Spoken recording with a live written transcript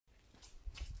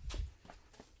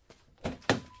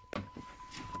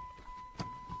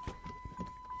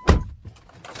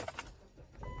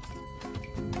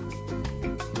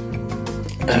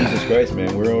Jesus Christ,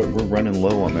 man, we're running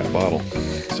low on that bottle.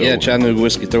 So, Yeah, Chattanooga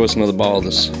whiskey. Throw us another bottle of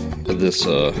this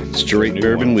straight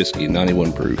bourbon one. whiskey,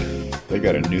 91 proof. They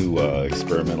got a new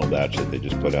experimental batch that they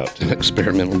just put out. Too.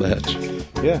 Experimental batch.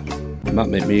 Yeah. Might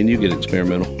make me and you get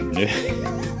experimental. Yeah.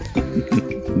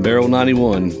 Barrel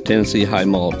 91, Tennessee High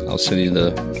Malt. I'll send you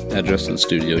the address to the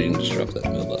studio. You can just drop that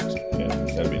in the mailbox. Yeah,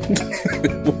 that'd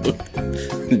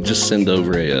be Just send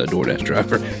over a DoorDash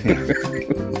driver.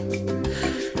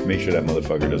 Make sure that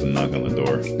motherfucker doesn't knock on the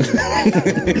door.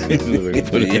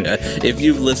 But yeah, if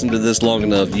you've listened to this long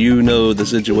enough, you know the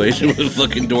situation with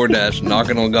fucking DoorDash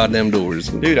knocking on goddamn doors.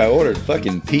 Dude, I ordered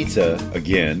fucking pizza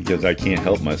again because I can't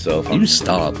help myself. You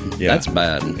stop. Yeah. That's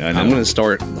bad. I know. I'm going to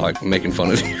start like making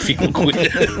fun of you if you don't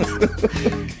quit.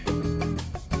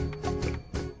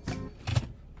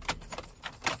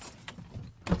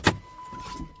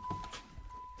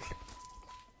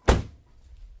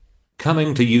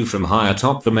 Coming to you from high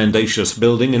atop the mendacious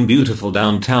building in beautiful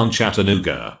downtown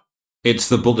Chattanooga. It's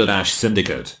the Balderdash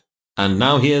Syndicate. And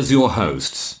now here's your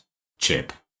hosts,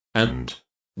 Chip and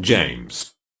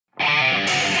James.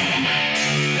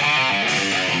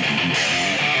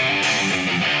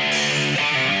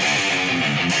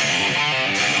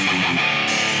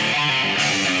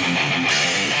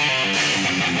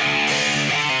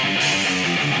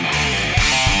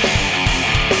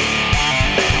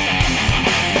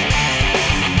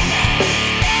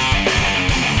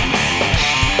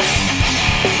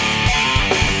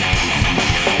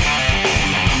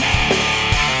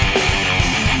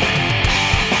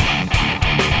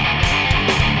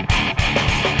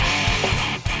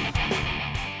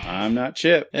 I'm not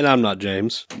Chip. And I'm not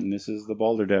James. And this is the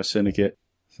Balderdash Syndicate.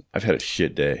 I've had a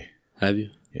shit day. Have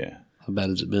you? Yeah. How bad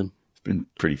has it been? It's been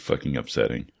pretty fucking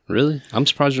upsetting. Really? I'm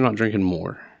surprised you're not drinking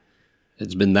more.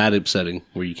 It's been that upsetting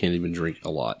where you can't even drink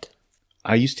a lot.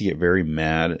 I used to get very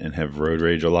mad and have road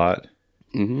rage a lot.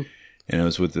 Mm-hmm. And I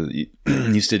was with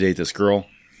used to date this girl,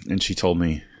 and she told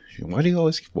me, why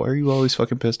are you always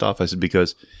fucking pissed off? I said,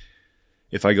 because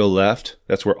if I go left,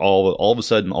 that's where all of a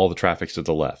sudden all the traffic's to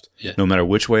the left. Yeah. No matter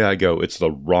which way I go, it's the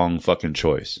wrong fucking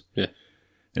choice. Yeah.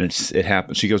 And it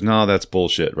happens. She goes, no, that's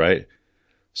bullshit, right?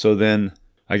 So then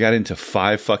I got into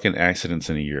 5 fucking accidents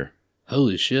in a year.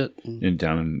 Holy shit.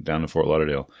 Down in Fort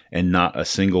Lauderdale. And not a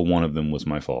single one of them was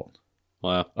my fault.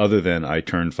 Wow. Other than I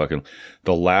turned fucking...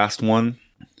 The last one,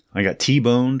 I got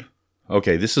T-boned.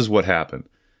 Okay, this is what happened.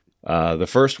 The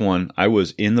first one, I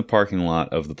was in the parking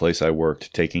lot of the place I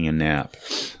worked taking a nap.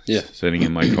 Yeah. Sitting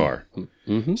in my car.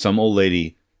 Mm-hmm. Some old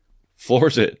lady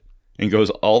floors it and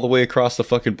goes all the way across the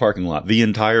fucking parking lot, the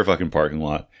entire fucking parking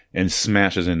lot, and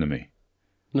smashes into me.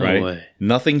 No right? way.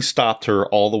 Nothing stopped her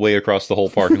all the way across the whole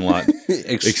parking lot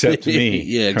except me.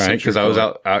 Yeah, right? except Because your I was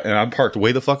car. out and I'm parked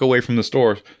way the fuck away from the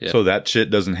store, Yeah. so that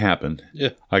shit doesn't happen.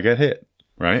 Yeah. I got hit,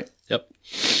 right? Yep.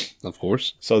 Of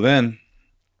course. So then,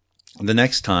 the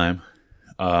next time,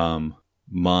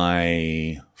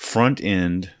 my front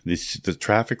end, the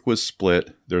traffic was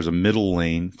split. There's a middle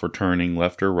lane for turning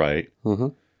left or right. Mm-hmm.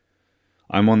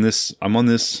 I'm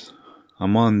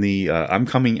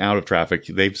coming out of traffic.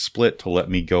 They've split to let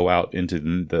me go out into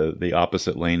the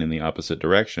opposite lane in the opposite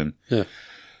direction. Yeah.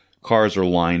 Cars are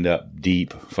lined up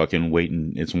deep, fucking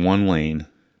waiting. It's one lane.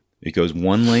 It goes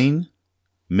one lane,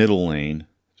 middle lane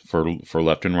for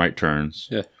left and right turns.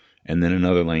 Yeah. And then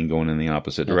another lane going in the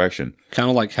opposite direction. Kind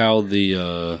of like how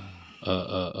the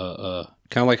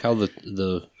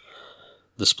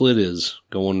split is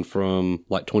going from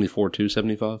like 24 to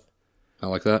 75. I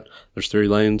like that. There's 3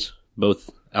 lanes, both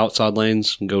outside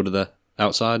lanes go to the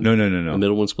outside. No. The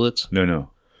middle one splits.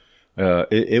 No.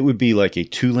 It would be like a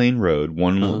 2-lane road,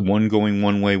 one going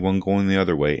one way, one going the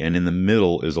other way, and in the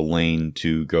middle is a lane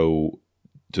to go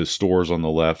to stores on the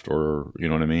left, or you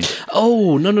know what I mean?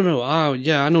 Oh, no. Oh,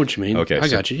 yeah, I know what you mean. Okay, I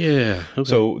got you. Yeah. Okay.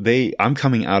 So I'm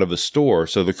coming out of a store,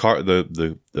 so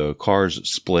the cars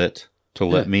split to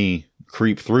let me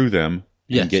creep through them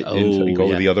and get into and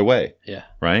go the other way. Yeah.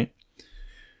 Right?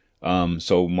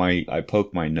 So I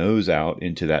poke my nose out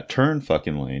into that turn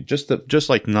fucking lane, just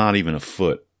like not even a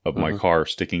foot of my car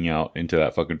sticking out into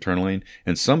that fucking turn lane,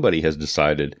 and somebody has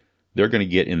decided they're going to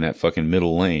get in that fucking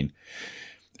middle lane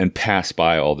and pass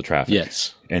by all the traffic.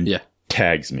 Yes. And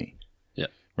tags me. Yeah.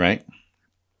 Right?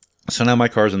 So now my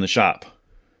car's in the shop,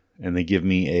 and they give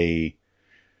me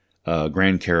a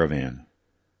Grand Caravan.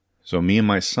 So me and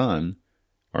my son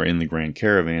are in the Grand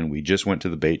Caravan. We just went to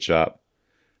the bait shop,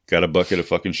 got a bucket of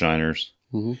fucking shiners,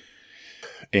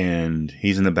 and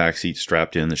he's in the back seat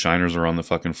strapped in. The shiners are on the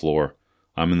fucking floor.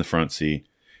 I'm in the front seat,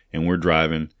 and we're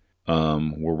driving.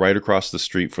 We're right across the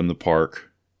street from the park,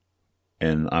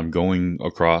 and I'm going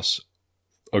across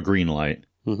a green light.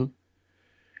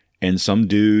 and some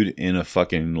dude in a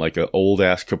fucking like a old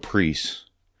ass Caprice,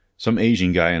 some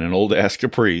Asian guy in an old ass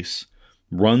Caprice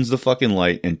runs the fucking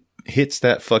light and hits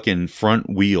that fucking front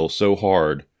wheel so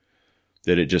hard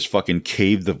that it just fucking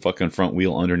caved the fucking front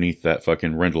wheel underneath that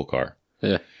fucking rental car.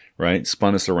 Yeah. Right?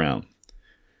 Spun us around.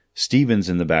 Steven's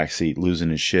in the back seat losing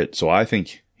his shit. So I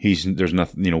think there's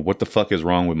nothing, what the fuck is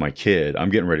wrong with my kid? I'm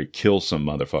getting ready to kill some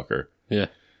motherfucker. Yeah.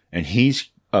 And he's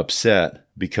upset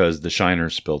because the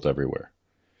shiners spilt everywhere.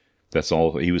 That's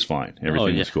all. He was fine.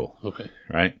 Everything was cool. Okay.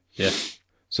 Right? Yeah.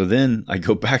 So then I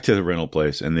go back to the rental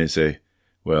place and they say,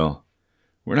 well,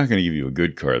 we're not going to give you a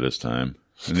good car this time.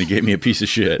 And they gave me a piece of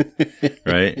shit.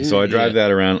 Right? So I drive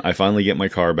that around. I finally get my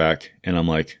car back and I'm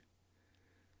like,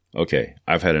 okay,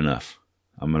 I've had enough.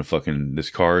 I'm going to this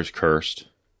car is cursed.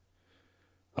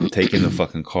 I'm taking the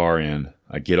fucking car in.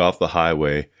 I get off the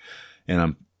highway and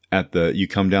I'm you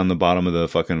come down the bottom of the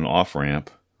fucking off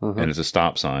ramp and it's a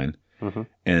stop sign.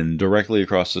 And directly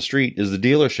across the street is the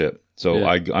dealership. So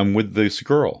I'm with this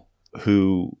girl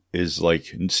who is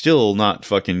like still not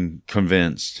fucking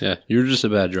convinced. Yeah. You're just a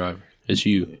bad driver. It's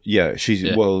you. Yeah. She's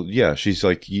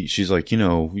like,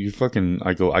 you fucking,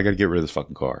 I got to get rid of this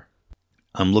fucking car.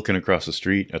 I'm looking across the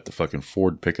street at the fucking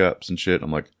Ford pickups and shit.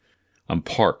 I'm like, I'm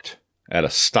parked at a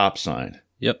stop sign.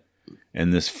 Yep.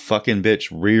 And this fucking bitch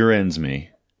rear ends me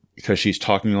because she's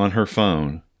talking on her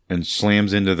phone and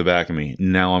slams into the back of me.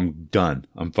 Now I'm done.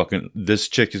 This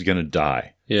chick is going to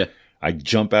die. Yeah. I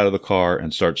jump out of the car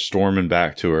and start storming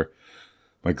back to her.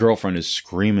 My girlfriend is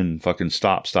screaming fucking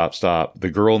stop, stop, stop. The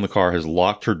girl in the car has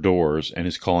locked her doors and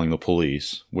is calling the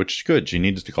police, which is good. She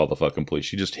needs to call the fucking police.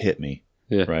 She just hit me.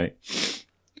 Yeah. Right.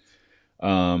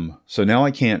 So now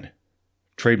I can't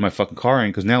trade my fucking car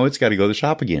in because now it's got to go to the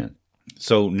shop again.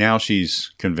 So now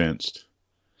she's convinced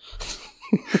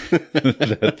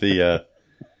that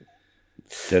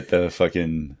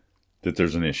that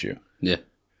there's an issue. Yeah.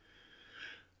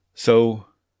 So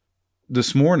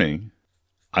this morning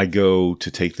I go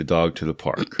to take the dog to the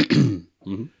park and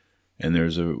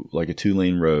there's a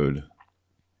 2-lane road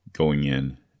going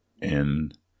in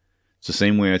and it's the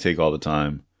same way I take all the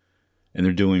time. And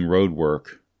they're doing road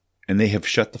work, and they have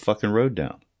shut the fucking road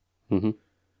down.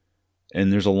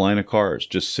 And there's a line of cars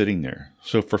just sitting there.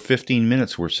 So for 15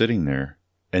 minutes, we're sitting there,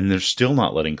 and they're still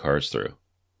not letting cars through.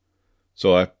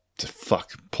 So I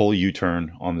pull a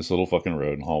U-turn on this little fucking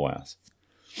road and haul ass.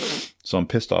 So I'm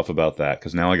pissed off about that,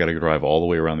 because now I got to drive all the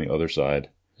way around the other side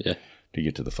to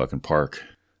get to the fucking park.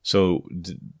 So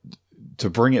to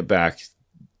bring it back,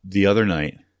 the other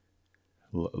night,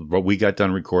 we got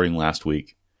done recording last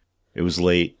week. It was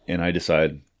late, and I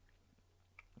decide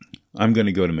I'm going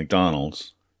to go to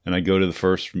McDonald's. And I go to the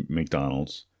first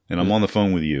McDonald's, and I'm on the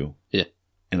phone with you. Yeah.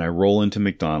 And I roll into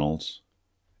McDonald's,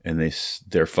 and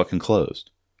they're fucking closed.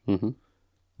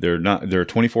 They're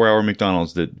 24-hour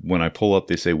McDonald's that when I pull up,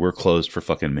 they say, we're closed for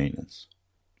fucking maintenance.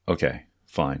 Okay,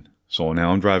 fine. So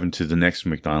now I'm driving to the next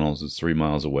McDonald's that's 3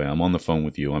 miles away. I'm on the phone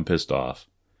with you. I'm pissed off.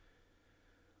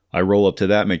 I roll up to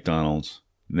that McDonald's,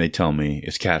 and they tell me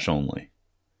it's cash only.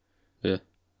 Yeah.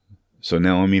 So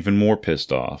now I'm even more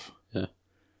pissed off. Yeah.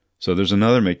 So there's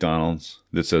another McDonald's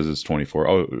that says it's 24.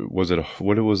 Oh,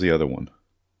 what was the other one?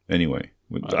 Anyway,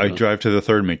 I drive to the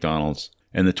third McDonald's,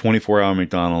 and the 24-hour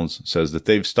McDonald's says that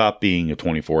they've stopped being a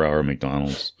 24-hour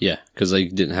McDonald's. Yeah, because they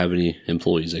didn't have any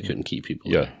employees. They couldn't keep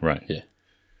people there. Right. Yeah.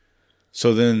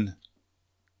 So then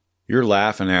you're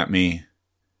laughing at me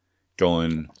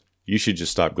going, you should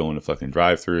just stop going to fucking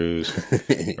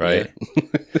drive-thrus, right?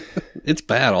 It's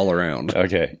bad all around.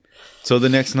 Okay. So the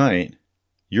next night,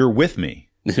 you're with me.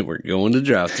 We're going to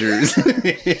drive-thrus.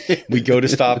 We go to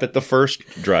stop at the first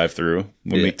drive-thru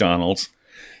with McDonald's,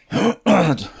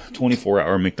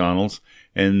 24-hour McDonald's,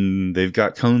 and they've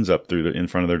got cones up in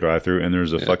front of their drive-thru, and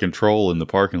there's a fucking troll in the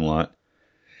parking lot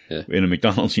in a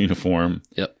McDonald's uniform.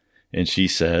 Yep. And she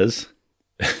says,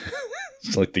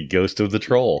 it's like the ghost of the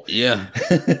troll. Yeah.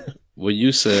 Well,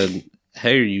 you said,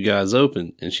 hey, are you guys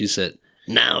open? And she said,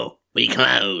 no, we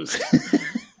close.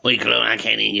 We close. I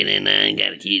can't even get in there. I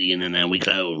got a kitty in there. We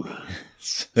close.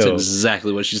 That's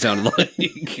exactly what she sounded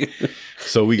like.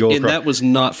 So we go across. And that was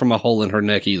not from a hole in her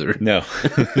neck either. No.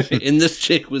 And this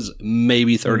chick was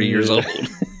maybe 30 years old.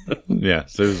 Yeah,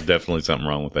 so there's definitely something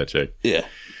wrong with that chick. Yeah.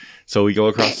 So we go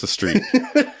across the street.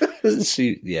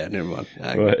 Never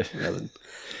mind.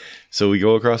 So we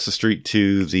go across the street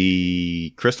to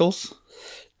the Crystals.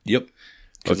 Yep.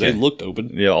 Because they looked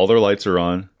open. Yeah, all their lights are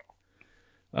on.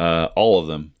 All of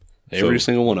them. Every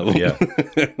single one of them. Yeah.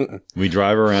 We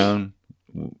drive around,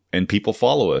 and people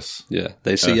follow us. Yeah.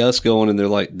 They see us going, and they're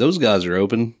like, those guys are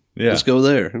open. Yeah. Let's go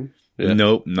there. Yeah.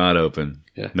 Nope, not open.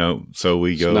 Yeah. Nope. So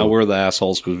we go. So now we're the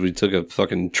assholes because we took a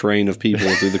fucking train of people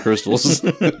through the crystals.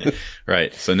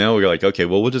 Right. So now we're like, okay,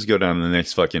 well, we'll just go down the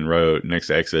next fucking road, next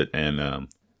exit, and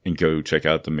go check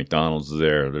out the McDonald's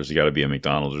there. There's got to be a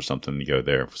McDonald's or something to go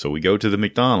there. So we go to the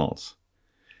McDonald's,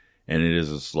 and it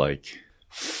is like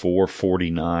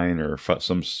 $4.49 or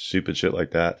some stupid shit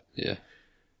like that. Yeah.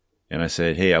 And I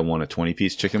said, hey, I want a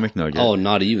 20-piece chicken McNugget. Oh,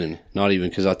 not even.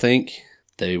 Because I think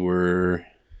they were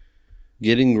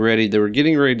getting ready. They were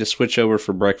getting ready to switch over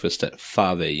for breakfast at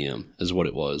 5 a.m. is what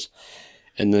it was.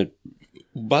 And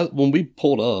when we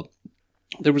pulled up,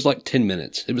 there was like 10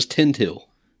 minutes. It was 10 till.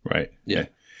 Right. Yeah.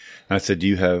 I said, do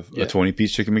you have a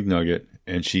 20-piece chicken McNugget?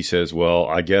 And she says, well,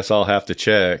 I guess I'll have to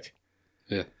check.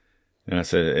 Yeah. And I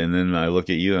said, and then I look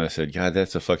at you and I said, God,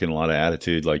 that's a fucking lot of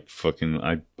attitude. Like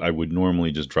fucking, I would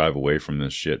normally just drive away from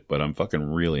this shit, but I'm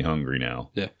fucking really hungry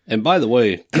now. Yeah. And by the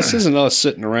way, this isn't us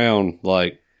sitting around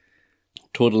like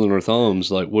twiddling our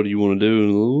thumbs. Like, what do you want to do?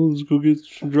 And, oh, let's go get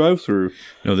some drive-through.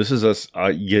 No, this is us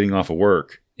getting off of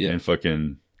work and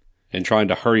trying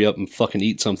to hurry up and fucking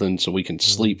eat something so we can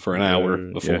sleep for an hour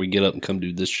before we get up and come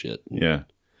do this shit. Yeah.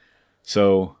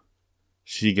 So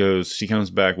she comes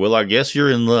back, well, I guess you're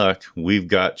in luck. We've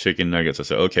got chicken nuggets. I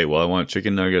said, okay, well, I want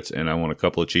chicken nuggets and I want a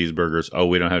couple of cheeseburgers. Oh,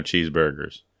 we don't have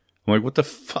cheeseburgers. I'm like, what the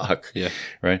fuck? Yeah.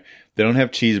 Right? They don't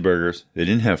have cheeseburgers. They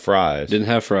didn't have fries.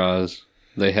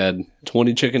 They had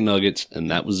 20 chicken nuggets,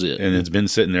 and that was it. And it's been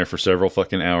sitting there for several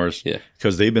fucking hours. Yeah.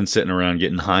 Because they've been sitting around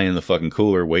getting high in the fucking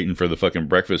cooler waiting for the fucking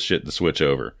breakfast shit to switch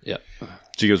over. Yeah.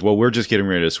 She goes, well, we're just getting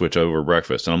ready to switch over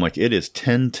breakfast. And I'm like, it is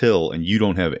 10 till, and you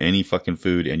don't have any fucking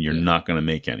food, and you're not going to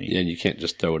make any. Yeah, and you can't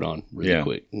just throw it on really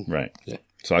quick. Right. Yeah.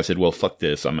 So I said, well, fuck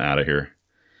this. I'm out of here.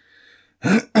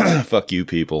 Fuck you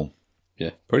people.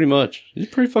 Yeah, pretty much. He's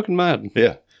pretty fucking mad.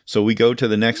 Yeah. So we go to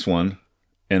the next one,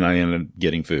 and I ended up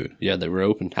getting food. Yeah, they were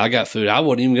open. I got food. I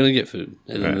wasn't even going to get food.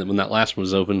 And then when that last one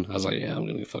was open, I was like, yeah, I'm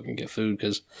going to fucking get food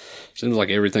because it seems like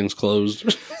everything's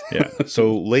closed. Yeah.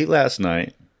 So late last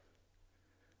night,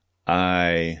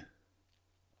 I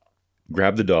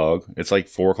grabbed the dog. It's like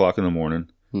 4 o'clock in the morning.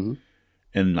 Mm-hmm.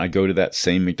 And I go to that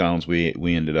same McDonald's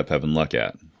we ended up having luck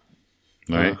at.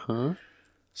 Right? Uh-huh.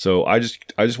 So I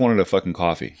just wanted a fucking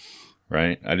coffee.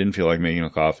 Right? I didn't feel like making a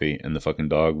coffee, and the fucking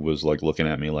dog was like looking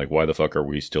at me like, why the fuck are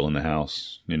we still in the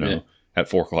house? You know, at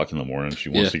 4 o'clock in the morning, she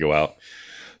wants to go out.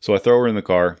 So I throw her in the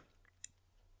car.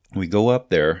 We go up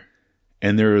there,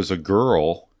 and there is a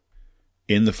girl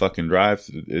in the fucking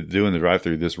doing the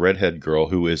drive-through, this redhead girl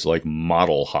who is like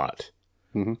model hot.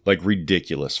 Mm-hmm. Like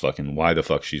ridiculous fucking, why the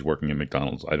fuck she's working at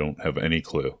McDonald's? I don't have any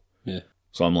clue. Yeah.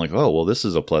 So I'm like, oh, well, this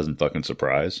is a pleasant fucking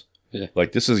surprise. Yeah.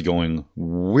 Like, this is going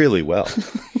really well,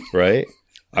 right?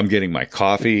 I'm getting my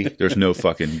coffee. There's no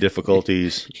fucking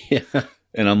difficulties. Yeah.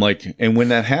 And I'm like, and when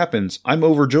that happens, I'm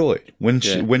overjoyed. When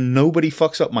nobody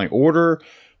fucks up my order,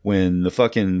 when the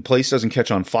fucking place doesn't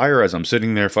catch on fire as I'm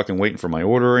sitting there fucking waiting for my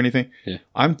order or anything,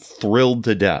 I'm thrilled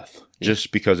to death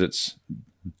just because it's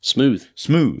smooth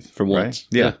for once.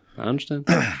 Right? Yeah. I understand.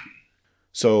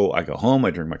 So I go home,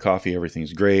 I drink my coffee,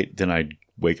 everything's great. Then I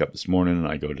wake up this morning and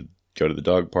I go to the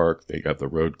dog park. They got the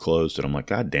road closed, and I'm like,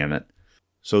 God damn it.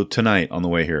 So tonight on the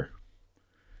way here,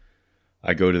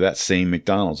 I go to that same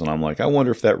McDonald's, and I'm like, I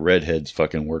wonder if that redhead's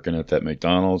fucking working at that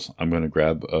McDonald's. I'm going to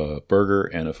grab a burger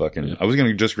and a fucking, I was going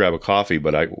to just grab a coffee,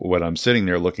 but when I'm sitting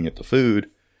there looking at the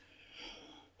food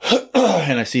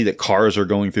and I see that cars are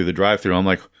going through the drive-thru, I'm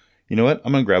like, you know what?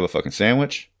 I'm going to grab a fucking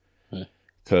sandwich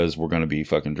because we're going to be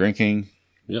fucking drinking.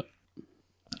 Yep.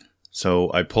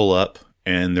 So I pull up,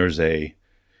 and there's this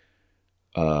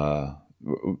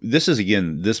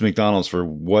McDonald's, for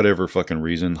whatever fucking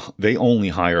reason, they only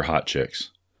hire hot chicks.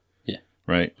 Yeah.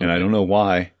 Right? And I don't know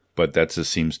why, but that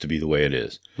just seems to be the way it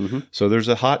is. Mm-hmm. So there's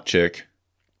a hot chick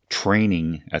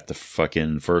training at the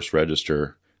fucking first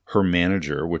register. Her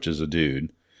manager, which is a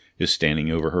dude, is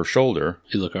standing over her shoulder.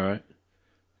 He look all right?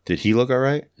 Did he look all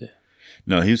right? Yeah.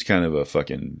 No, he was kind of a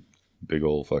fucking big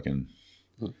old fucking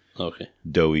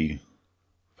doughy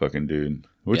fucking dude.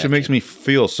 Which it makes me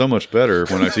feel so much better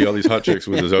when I see all these hot chicks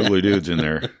with those ugly dudes in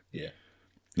there. Yeah.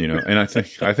 You know, and I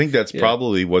think that's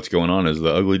probably what's going on is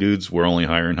the ugly dudes, we're only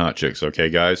hiring hot chicks. Okay,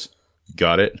 guys?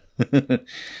 Got it? And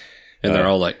they're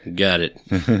all like, got it.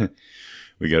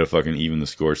 We got to fucking even the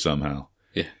score somehow.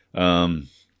 Yeah.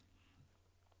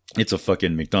 It's a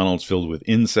fucking McDonald's filled with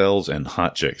incels and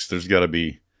hot chicks. There's got to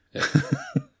be. Yeah.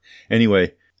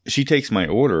 Anyway, she takes my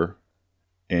order.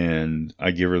 And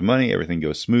I give her the money. Everything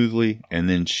goes smoothly. And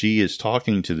then she is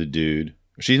talking to the dude.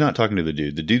 She's not talking to the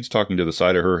dude. The dude's talking to the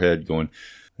side of her head going,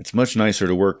 It's much nicer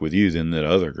to work with you than that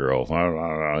other girl.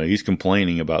 He's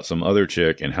complaining about some other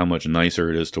chick and how much nicer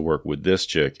it is to work with this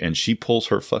chick. And she pulls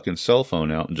her fucking cell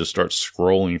phone out and just starts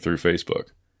scrolling through Facebook.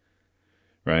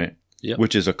 Right? Yep.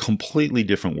 Which is a completely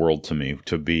different world to me,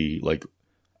 to be like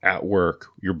at work,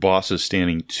 your boss is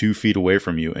standing 2 feet away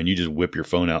from you and you just whip your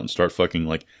phone out and start fucking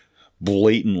like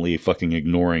blatantly fucking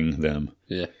ignoring them.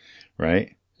 Yeah.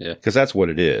 Right? Yeah. Because that's what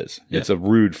it is. Yeah. It's a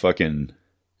rude fucking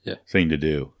thing to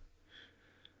do.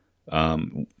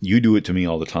 You do it to me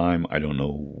all the time. I don't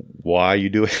know why you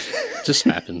do it. It just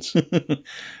happens.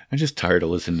 I'm just tired of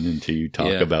listening to you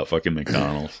talk about fucking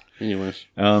McDonald's. Anyways.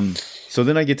 So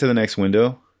then I get to the next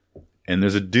window and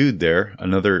there's a dude there,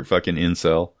 another fucking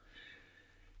incel.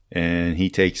 And he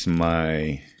takes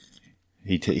my,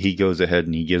 he goes ahead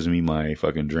and he gives me my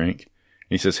fucking drink. And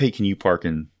he says, hey, can you park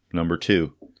in number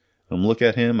 2? I'm look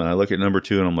at him and I look at number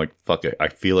 2 and I'm like, fuck it. I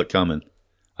feel it coming.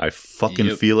 I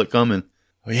fucking feel it coming.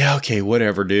 Oh, yeah, okay,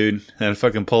 whatever, dude. And I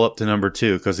fucking pull up to number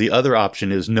 2 because the other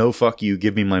option is no, fuck you,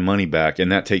 give me my money back.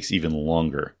 And that takes even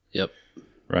longer. Yep.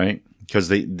 Right? Because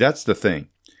that's the thing.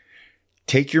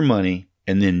 Take your money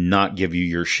and then not give you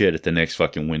your shit at the next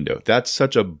fucking window. That's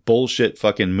such a bullshit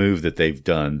fucking move that they've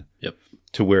done. Yep.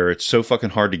 To where it's so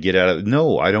fucking hard to get out of.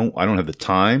 No, I don't have the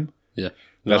time. Yeah.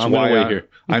 No, That's why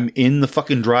I'm in the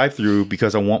fucking drive-through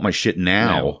because I want my shit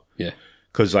now. Yeah.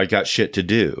 Because I got shit to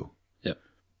do. Yep.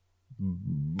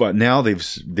 But now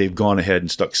they've gone ahead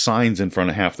and stuck signs in front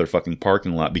of half their fucking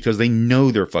parking lot because they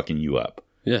know they're fucking you up.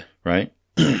 Yeah. Right?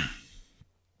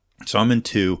 So I'm in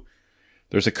 2.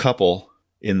 There's a couple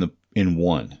in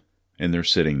 1, and they're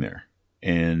sitting there.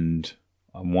 And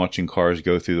I'm watching cars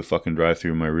go through the fucking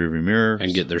drive-through in my rearview mirror.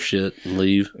 And get their shit and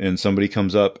leave. And somebody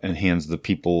comes up and hands the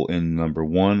people in number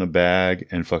 1 a bag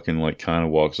and fucking like kind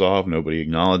of walks off. Nobody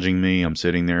acknowledging me. I'm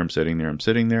sitting there.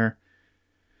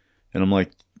 And I'm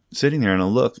like sitting there and I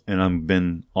look and I've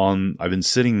been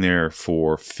sitting there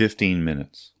for 15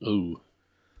 minutes. Ooh.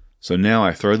 So now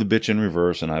I throw the bitch in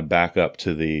reverse and I back up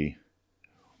to the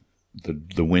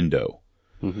window.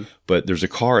 Mm-hmm. But there's a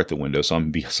car at the window, so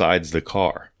I'm besides the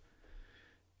car.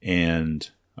 And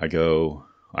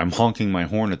I'm honking my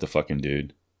horn at the fucking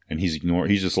dude. And he's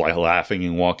just like laughing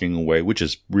and walking away, which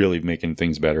is really making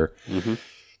things better. Mm-hmm.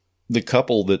 The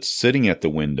couple that's sitting at the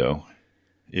window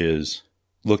is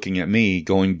looking at me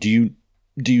going, do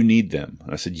you need them?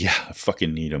 And I said, yeah, I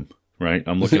fucking need them. Right?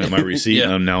 I'm looking at my receipt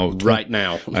and I'm now right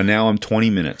now. And now I'm 20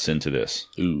 minutes into this.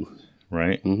 Ooh.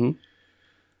 Right? Mm-hmm.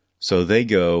 So they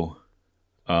go,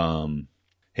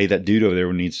 hey, that dude over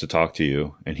there needs to talk to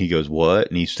you. And he goes, what?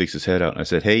 And he sticks his head out. And I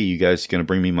said, hey, you guys going to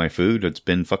bring me my food? It's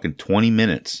been fucking 20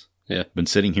 minutes. Yeah. Been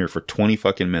sitting here for 20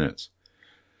 fucking minutes.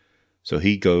 So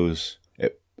he goes,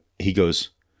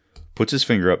 puts his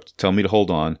finger up to tell me to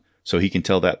hold on so he can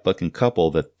tell that fucking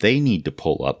couple that they need to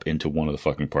pull up into one of the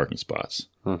fucking parking spots.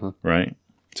 Uh-huh. Right?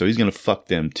 So he's going to fuck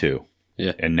them too.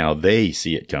 Yeah. And now they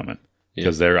see it coming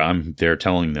because I'm there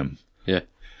telling them. Yeah.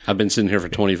 I've been sitting here for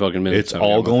 20 fucking minutes. It's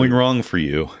all going wrong for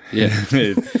you. Yeah.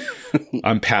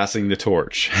 I'm passing the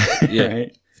torch. Yeah.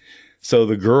 Right? So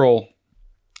a girl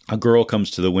comes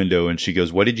to the window and she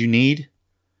goes, what did you need?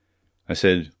 I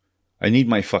said, I need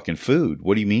my fucking food.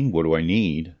 What do you mean? What do I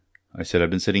need? I said,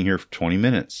 I've been sitting here for 20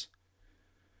 minutes.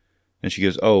 And she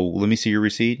goes, oh, let me see your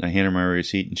receipt. And I hand her my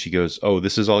receipt and she goes, oh,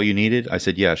 this is all you needed? I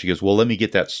said, yeah. She goes, well, let me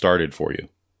get that started for you.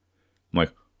 I'm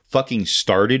like, fucking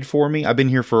started for me? I've been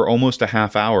here for almost a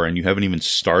half hour and you haven't even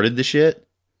started the shit?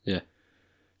 Yeah.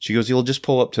 She goes, you'll just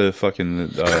pull up to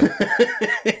fucking...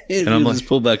 and I'm like, just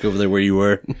pull back over there where you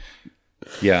were.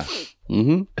 Yeah.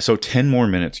 Mm-hmm. So 10 more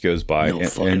minutes goes by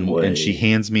and she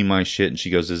hands me my shit and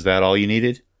she goes, is that all you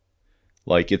needed?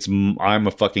 Like I'm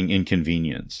a fucking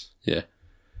inconvenience. Yeah.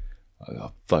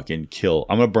 I'll fucking kill.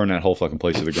 I'm going to burn that whole fucking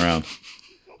place to the ground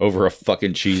over a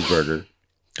fucking cheeseburger.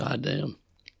 God damn.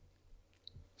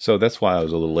 So that's why I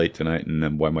was a little late tonight and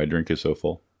then why my drink is so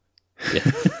full.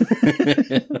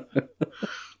 Yeah.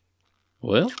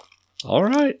 Well, all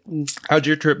right. How'd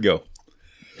your trip go?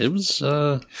 It was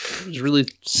really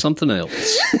something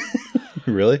else.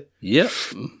 Really? Yep.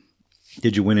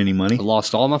 Did you win any money? I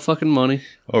lost all my fucking money.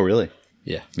 Oh, really?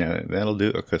 Yeah. Yeah, that'll do.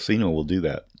 A casino will do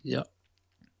that. Yep.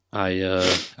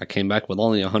 I came back with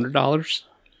only $100.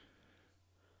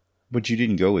 But you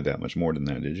didn't go with that much more than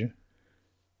that, did you?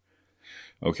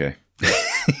 Okay.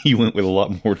 You went with a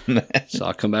lot more than that. So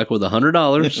I come back with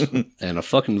 $100 and a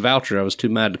fucking voucher I was too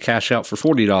mad to cash out for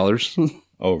 $40.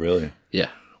 Oh, really? Yeah.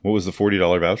 What was the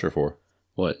 $40 voucher for?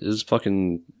 What? It was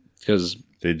fucking Because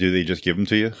They just give them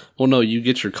to you? well, no, you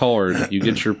get your card, you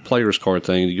get your player's card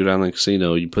thing, you go down to the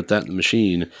casino, you put that in the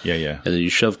machine, Yeah, yeah. and then you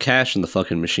shove cash in the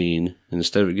fucking machine, and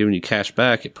instead of it giving you cash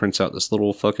back, it prints out this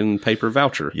little fucking paper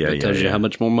voucher that tells you how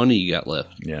much more money you got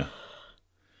left. Yeah.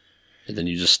 And then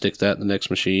you just stick that in the next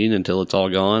machine until it's all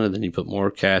gone, and then you put more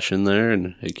cash in there,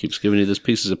 and it keeps giving you these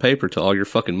pieces of paper till all your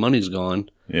fucking money's gone.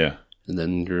 Yeah. And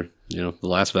then your, the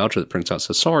last voucher that prints out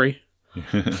says, sorry.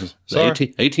 Sorry.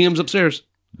 The ATM's upstairs.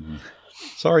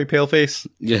 Sorry, paleface.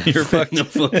 Yeah. You're fucked. No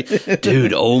fucking,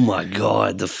 dude, oh my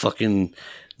God.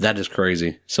 That is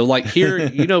crazy. So, like, here,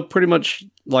 pretty much,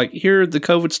 like, here, the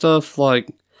COVID stuff, like,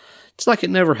 it's like it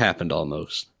never happened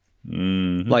almost.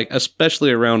 Mm-hmm. Like,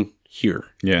 especially around here.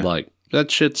 Yeah. Like,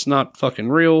 that shit's not fucking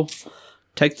real.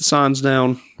 Take the signs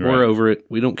down. We're Right. over it.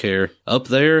 We don't care. Up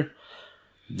there,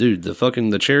 dude,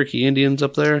 the Cherokee Indians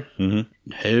up there.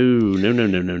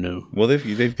 Mm-hmm. No. Well,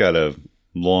 they've got a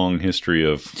long history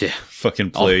of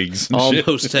fucking plagues and shit.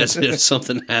 Almost as if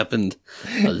something happened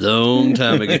a long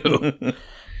time ago.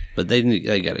 But they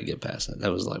got to get past that.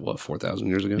 That was like, what, 4,000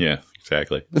 years ago? Yeah,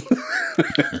 exactly.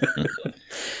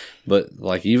 But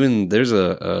like, even there's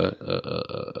so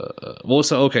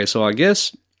I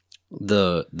guess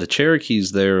the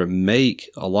Cherokees there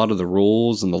make a lot of the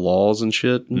rules and the laws and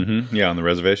shit. Mm-hmm. Yeah, on the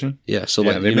reservation. Yeah, so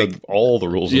Yeah, like they make all the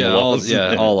rules and the laws.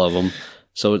 all of them.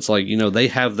 So it's like, they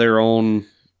have their own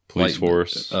Police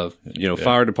force.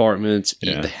 fire departments,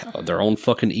 Yeah. they have their own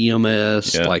fucking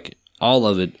EMS, Yeah. like all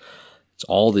of it. It's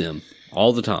all them,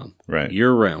 all the time, Right.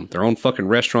 year round. Their own fucking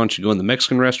restaurants. You go in the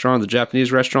Mexican restaurant, the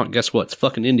Japanese restaurant. Guess what? It's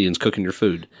fucking Indians cooking your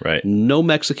food. Right. No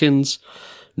Mexicans,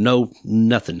 no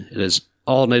nothing. It is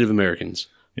all Native Americans,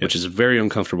 which is very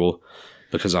uncomfortable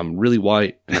because I'm really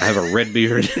white and I have a red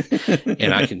beard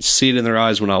and I can see it in their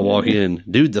eyes when I walk in.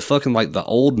 Dude, the fucking, like, the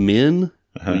old men,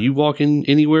 when you walk in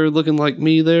anywhere looking like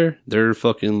me there, they're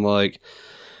fucking like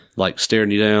staring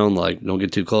you down, like, don't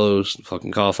get too close,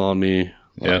 fucking cough on me.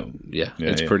 Like,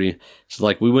 it's pretty. So,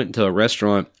 like, we went to a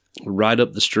restaurant right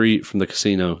up the street from the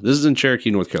casino. This is in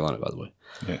Cherokee, North Carolina, by the way.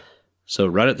 Yeah. So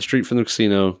right up the street from the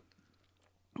casino,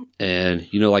 and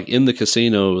like in the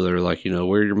casino, they're like,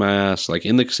 wear your mask. Like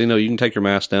in the casino, you can take your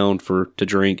mask down to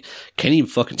drink. Can't even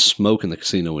fucking smoke in the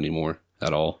casino anymore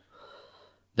at all.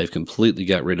 They've completely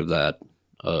got rid of that.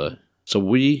 So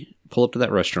we pull up to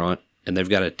that restaurant, and they've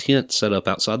got a tent set up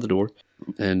outside the door,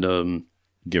 and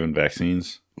Given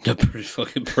vaccines.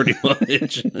 pretty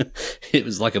much. It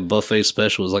was like a buffet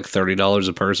special. It was like $30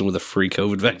 a person with a free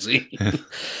COVID vaccine.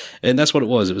 And that's what it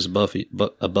was. It was a buffet.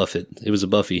 It was a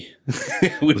buffet.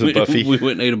 We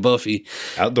went and ate a buffet.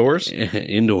 Outdoors?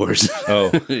 Indoors.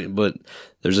 Oh. But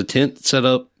there's a tent set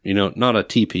up, not a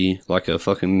teepee, like a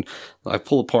fucking, I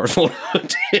pull apart photo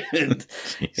tent.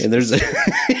 And there's a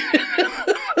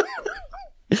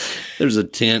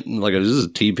tent and this is a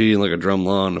teepee and like a drum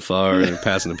line and a fire and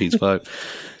passing a pizza pipe.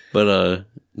 But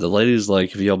the lady's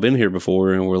like, have y'all been here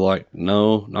before? And we're like,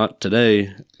 no, not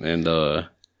today. And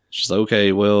she's like,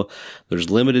 okay, well, there's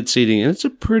limited seating, and it's a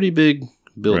pretty big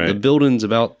building. Right. The building's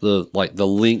about the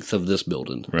length of this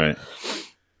building. Right.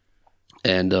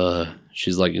 And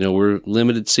she's like, we're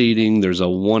limited seating. There's a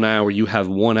 1 hour. You have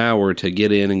 1 hour to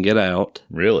get in and get out.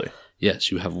 Really?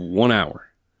 Yes, you have 1 hour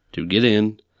to get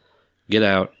in, get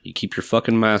out. You keep your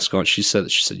fucking mask on. She said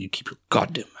you keep your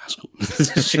goddamn mask on.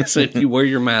 She said you wear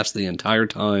your mask the entire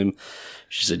time.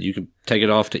 She said you can take it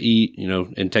off to eat,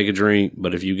 and take a drink,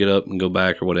 but if you get up and go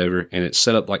back or whatever, and it's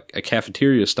set up like a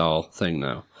cafeteria style thing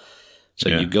now. So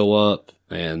you go up,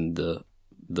 and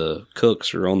the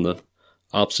cooks are on the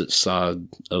opposite side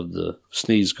of the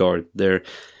sneeze guard there.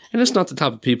 And it's not the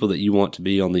type of people that you want to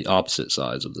be on the opposite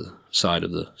sides of the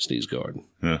sneeze guard.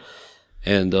 Yeah.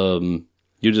 And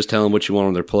you just tell them what you want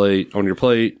on your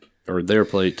plate, or their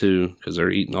plate too, because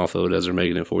they're eating off of it as they're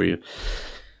making it for you.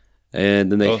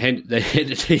 And then they hand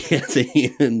it to you at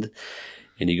the end,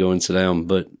 and you go and sit down.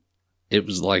 But it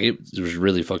was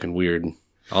really fucking weird.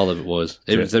 All of it was.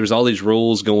 There was all these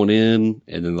rules going in,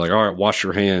 and then all right, wash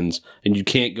your hands, and you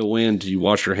can't go in till you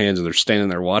wash your hands, and they're standing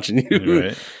there watching you.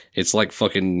 Right. It's like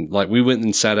fucking, we went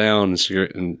and sat down,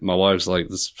 and my wife's like,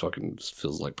 this fucking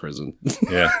feels like prison.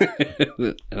 Yeah.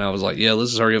 And I was like, yeah,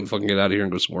 let's just hurry up and fucking get out of here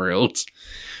and go somewhere else.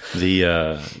 I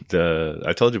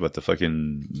told you about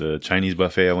the Chinese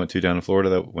buffet I went to down in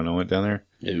Florida when I went down there.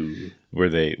 No. Where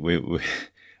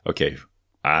okay,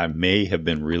 I may have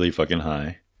been really fucking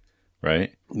high,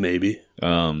 right? Maybe.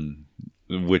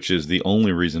 Which is the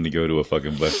only reason to go to a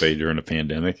fucking buffet during a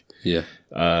pandemic. Yeah.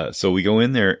 So we go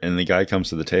in there, and the guy comes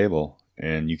to the table,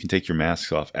 and you can take your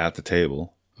masks off at the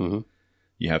table. Mm-hmm.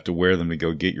 You have to wear them to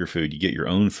go get your food. You get your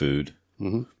own food.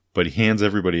 Mm-hmm. But he hands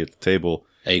everybody at the table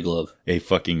A glove. a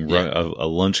fucking a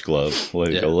lunch glove,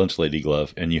 like a lunch lady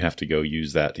glove, and you have to go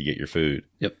use that to get your food.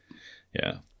 Yep.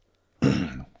 Yeah.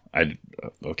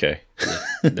 Okay.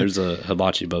 There's a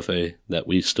hibachi buffet that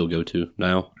we still go to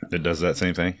now. It does that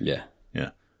same thing? Yeah.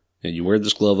 Yeah. And you wear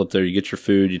this glove up there, you get your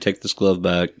food, you take this glove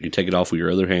back, you take it off with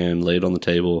your other hand, lay it on the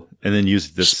table, And then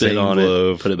use the spit same on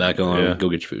glove. it, put it back on, Yeah. go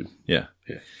get your food. Yeah.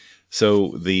 Yeah.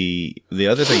 So the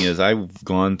other thing is I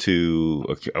went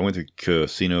to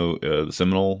casino, the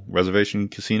Seminole Reservation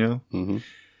Casino. Mm-hmm.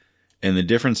 And the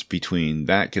difference between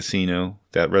that casino,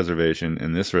 that reservation,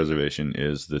 and this reservation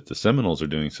is that the Seminoles are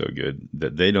doing so good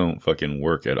that they don't fucking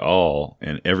work at all.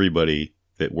 And everybody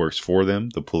that works for them,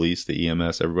 the police, the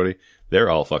EMS, everybody,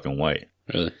 they're all fucking white.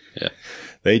 Really? Yeah.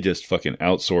 They just fucking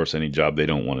outsource any job they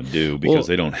don't want to do because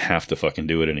they don't have to fucking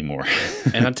do it anymore.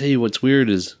 And I tell you what's weird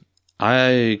is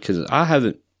I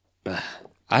haven't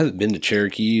been to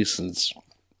Cherokee since,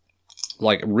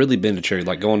 like, really been to Cherokee,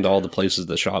 like going to all the places,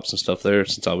 the shops and stuff there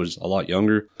since I was a lot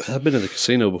younger. I've been to the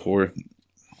casino before,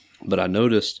 but I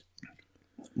noticed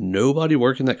nobody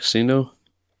working that casino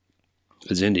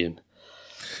is Indian,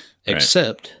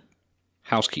 except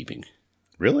housekeeping.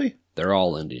 Really? They're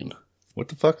all Indian. What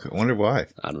the fuck? I wonder why.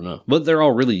 I don't know. But they're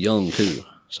all really young, too.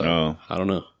 So, I don't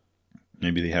know.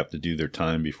 Maybe they have to do their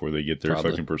time before they get their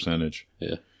fucking percentage.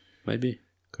 Yeah, maybe.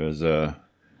 Because I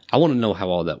want to know how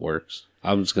all that works.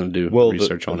 I was going to do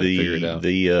research on it and figure it out.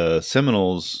 The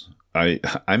Seminoles,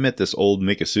 I met this old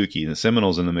Miccosukee. The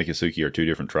Seminoles and the Miccosukee are two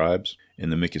different tribes.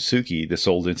 And the Miccosukee, this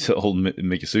old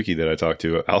Miccosukee that I talked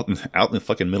to, out in the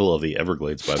fucking middle of the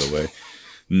Everglades, by the way.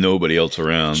 Nobody else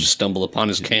around. Just stumble upon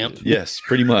his camp. Yes,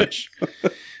 pretty much.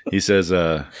 He says,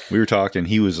 we were talking,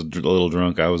 he was a little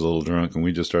drunk, I was a little drunk, and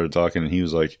we just started talking, and he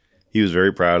was like, he was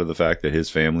very proud of the fact that his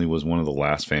family was one of the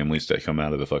last families to come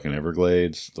out of the fucking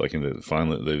Everglades. Like,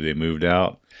 finally, they moved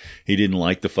out. He didn't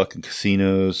like the fucking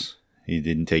casinos. He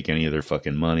didn't take any of their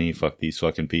fucking money. Fuck these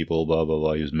fucking people, blah, blah,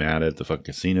 blah. He was mad at the fucking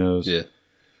casinos. Yeah.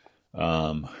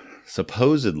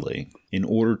 Supposedly, in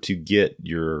order to get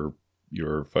your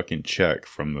fucking check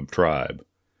from the tribe,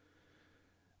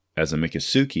 as a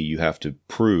Miccosukee, you have to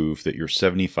prove that you're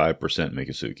 75%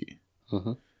 Miccosukee.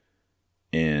 Uh-huh.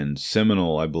 And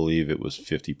Seminole, I believe it was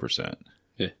 50%.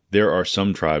 Yeah. There are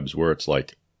some tribes where it's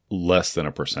like less than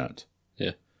 1%.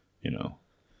 Yeah. You know.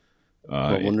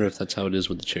 I wonder if that's how it is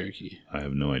with the Cherokee. I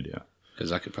have no idea.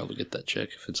 Because I could probably get that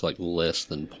check if it's like less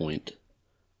than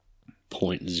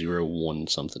 0.01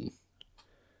 something.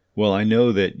 Well, I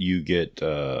know that you get,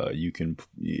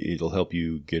 it'll help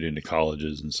you get into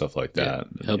colleges and stuff like that. Yeah,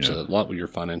 it helps a lot with your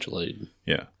financial aid.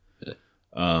 Yeah.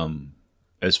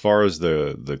 As far as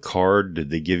the card, did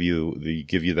they give you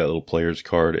that little player's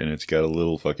card, and it's got a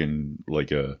little fucking,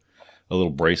 like a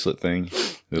little bracelet thing?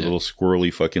 The little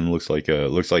squirrely fucking looks like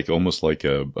almost like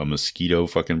a mosquito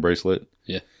fucking bracelet.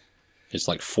 Yeah. It's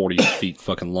like 40 feet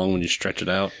fucking long when you stretch it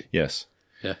out. Yes.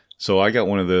 Yeah. So I got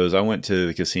one of those. I went to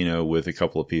the casino with a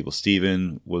couple of people.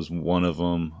 Steven was one of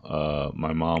them.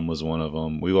 My mom was one of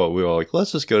them. We were like,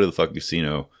 let's just go to the fucking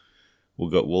casino.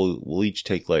 We'll each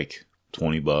take like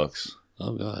 $20.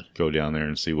 Oh God. Go down there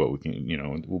and see what we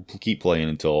can, we'll keep playing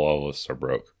until all of us are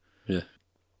broke. Yeah.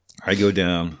 I go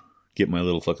down, get my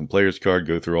little fucking player's card,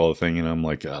 go through all the thing, and I'm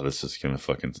like, oh, this is going to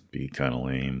fucking be kind of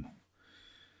lame.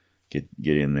 Get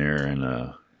in there, and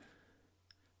the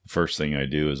first thing I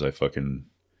do is I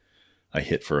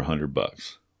hit for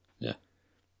 $100. Yeah.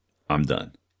 I'm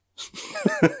done.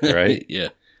 Right? Yeah.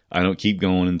 I don't keep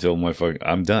going until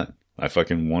I'm done. I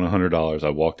fucking won $100. I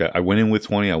walked out. I went in with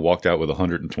 20. I walked out with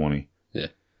 120. Yeah.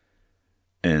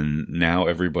 And now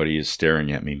everybody is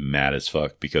staring at me mad as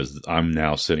fuck because I'm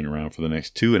now sitting around for the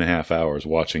next 2.5 hours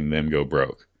watching them go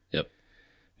broke. Yep.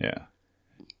 Yeah.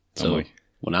 So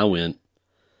when I went,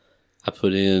 I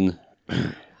put in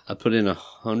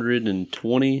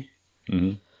 120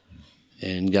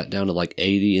 and got down to like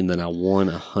 80, and then I won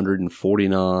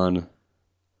 149.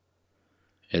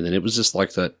 And then it was just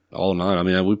like that all night. I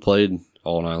mean, we played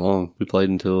all night long. We played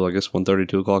until, I guess, 1:30,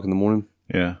 2 o'clock in the morning.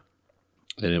 Yeah.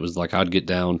 And it was like I'd get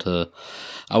down to,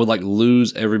 I would like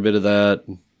lose every bit of that,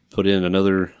 put in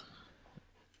another,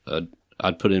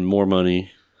 I'd put in more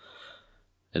money,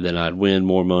 and then I'd win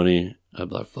more money. I'd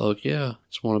be like, fuck yeah,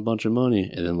 just won a bunch of money.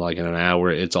 And then like in an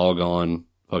hour, it's all gone,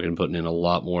 fucking putting in a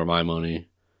lot more of my money,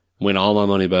 win all my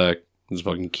money back, just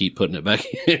fucking keep putting it back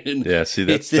in. Yeah, see,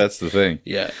 that's the thing.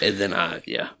 Yeah, and then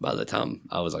by the time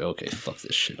I was like, okay, fuck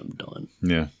this shit, I'm done.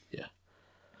 Yeah. Yeah.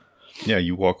 Yeah,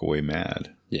 you walk away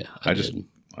mad. Yeah, I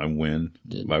win.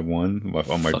 Did. I won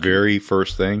on my very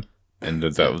first thing. And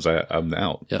that was I'm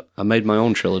out. Yep. I made my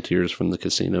own Trail of Tears from the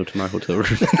casino to my hotel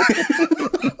room.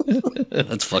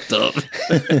 That's fucked up.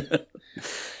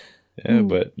 Yeah,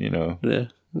 but you know, Yeah.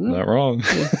 not wrong.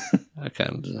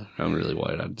 I'm really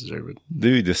white. I deserve it.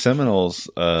 Dude, the Seminoles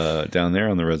down there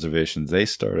on the reservations, they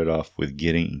started off with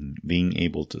being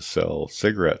able to sell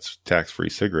cigarettes, tax-free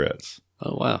cigarettes.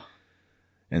 Oh, wow.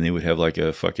 And they would have like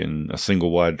a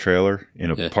single wide trailer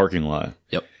in a parking lot.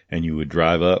 Yep. And you would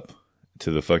drive up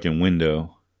to the fucking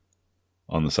window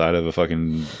on the side of a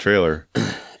fucking trailer.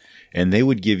 And they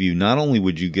would give you, not only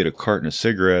would you get a carton of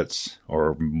cigarettes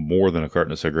or more than a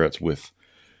carton of cigarettes with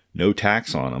no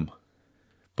tax on them,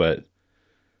 but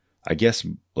I guess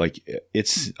like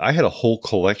I had a whole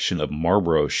collection of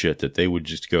Marlboro shit that they would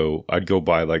just I'd go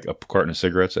buy like a carton of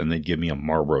cigarettes and they'd give me a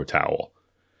Marlboro towel.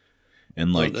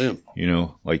 And like, you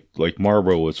know, like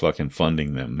Marlboro was fucking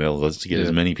funding them. Let's get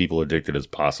as many people addicted as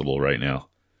possible right now.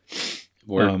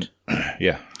 Worked.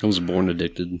 Yeah. I was born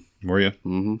addicted. Were you?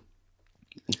 Mm-hmm.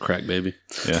 Crack baby.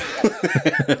 Yeah.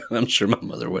 I'm sure my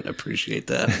mother wouldn't appreciate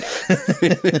that.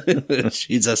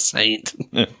 She's a saint.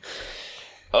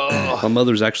 My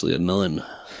mother's actually a nun.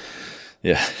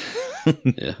 Yeah.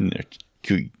 Yeah.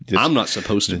 I'm not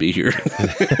supposed to be here.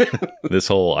 This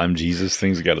whole I'm Jesus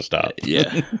thing's got to stop.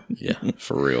 Yeah. Yeah.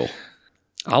 For real.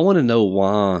 I want to know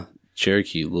why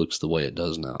Cherokee looks the way it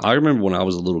does now. I remember when I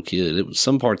was a little kid,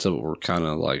 some parts of it were kind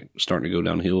of like starting to go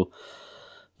downhill.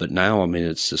 But now, I mean,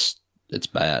 it's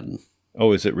bad.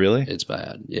 Oh, is it really? It's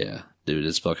bad. Yeah. Dude,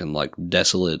 it's fucking like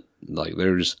desolate. Like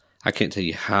I can't tell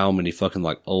you how many fucking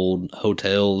like old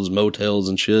hotels, motels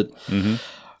and shit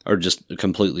are just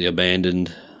completely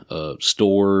abandoned.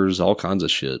 Stores, all kinds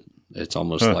of shit. It's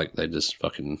almost like they just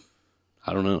fucking,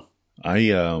 I don't know.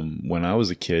 When I was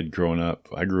a kid growing up,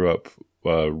 I grew up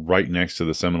right next to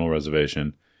the Seminole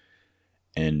Reservation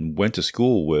and went to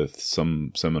school with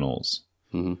some Seminoles.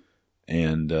 Mm-hmm.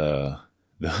 And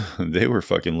they were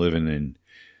fucking living in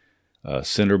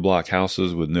cinder block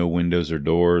houses with no windows or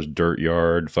doors, dirt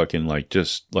yard, fucking like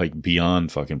just like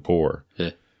beyond fucking poor.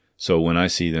 Yeah. So when I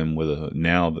see them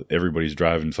now everybody's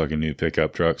driving fucking new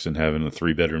pickup trucks and having a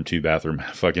 3-bedroom, 2-bathroom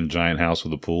fucking giant house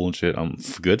with a pool and shit, I'm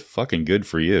good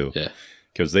for you. Yeah.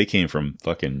 Because they came from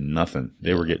fucking nothing.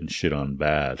 They were getting shit on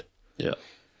bad. Yeah.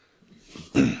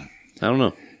 I don't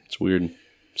know. It's weird.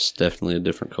 It's definitely a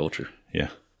different culture. Yeah.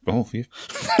 Oh, yeah.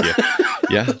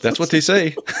 Yeah, that's what they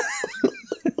say.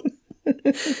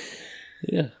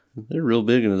 Yeah. They're real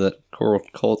big into that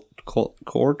cultural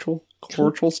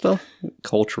stuff.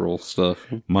 Cultural stuff.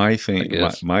 My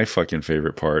fucking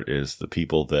favorite part is the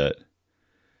people that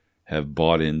have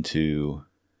bought into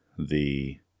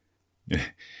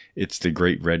it's the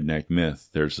great redneck myth.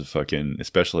 There's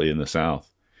especially in the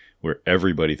South, where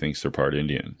everybody thinks they're part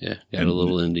Indian. Yeah, got a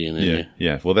little Indian in you.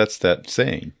 Yeah. Well, that's that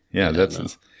saying. Yeah,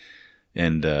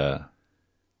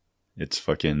 it's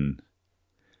fucking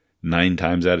 9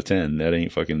 times out of 10 that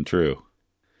ain't fucking true.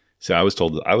 So I was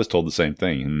told the same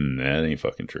thing. That ain't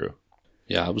fucking true.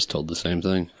 Yeah, I was told the same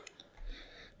thing.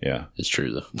 Yeah, it's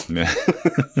true though. Yeah.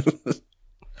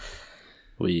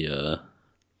 We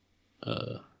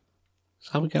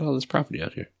how we got all this property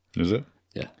out here? Is it?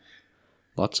 Yeah,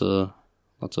 lots of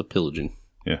pillaging.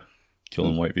 Yeah,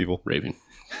 killing white people, raping.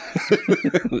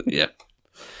 Yeah,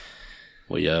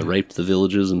 we raped the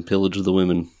villages and pillaged the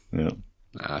women. Yeah.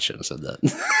 I shouldn't have said that.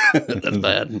 That's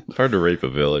bad. It's hard to rape a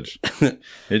village.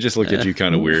 They just look at you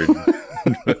kind of weird.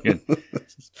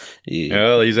 Yeah.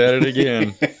 Well, he's at it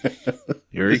again.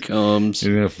 Here he comes. He's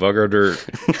going to fuck our dirt.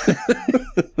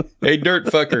 Hey, dirt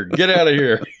fucker, get out of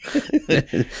here.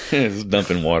 He's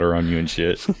dumping water on you and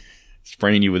shit.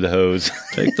 Spraying you with the hose.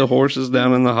 Take the horses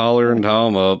down in the holler and tie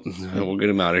them up. We'll get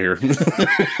him out of here.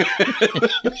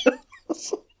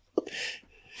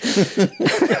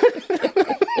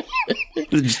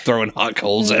 Just throwing hot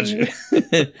coals at you.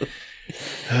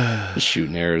 Just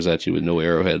shooting arrows at you with no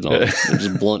arrowheads on them.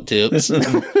 Just blunt tips.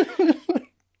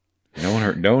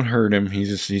 Don't hurt him.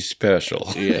 He's special.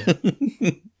 Yeah.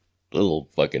 Little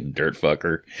fucking dirt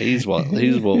fucker. He's what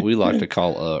we like to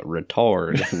call a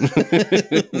retard.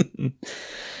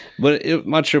 But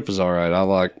my trip was all right.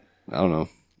 I don't know.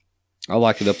 I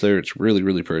like it up there. It's really,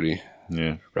 really pretty.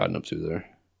 Yeah. Riding up through there.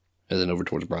 And then over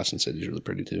towards Bryson City is really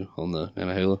pretty too, on the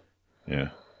Nantahala. Yeah.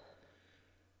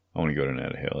 I want to go to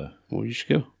Nantahala. Well, you should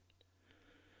go.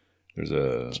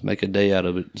 Let's make a day out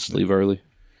of it. Just leave early.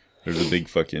 There's a big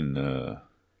fucking,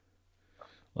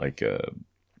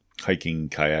 hiking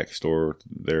kayak store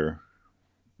there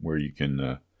where you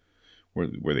can, where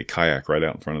they kayak right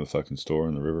out in front of the fucking store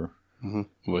in the river.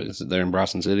 Mm-hmm. What, is it there in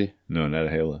Bryson City? No,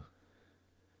 Nantahala.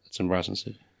 It's in Bryson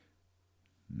City.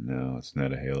 No, it's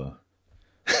Nantahala.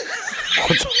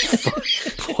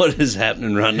 What is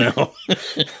happening right now?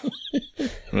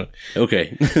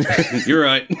 Okay. You're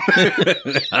right.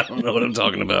 I don't know what I'm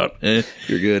talking about. You're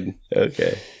good.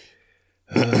 Okay.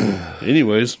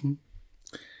 Anyways.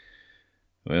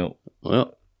 Well.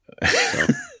 So,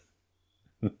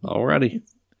 alrighty.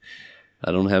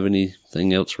 I don't have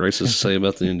anything else racist to say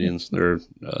about the Indians. They're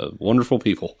wonderful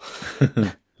people.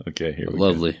 Okay, here we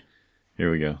Lovely. go.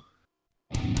 Here we go.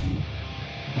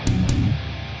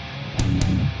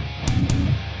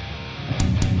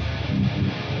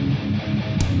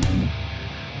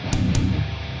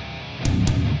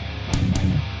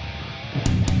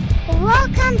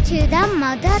 Welcome to the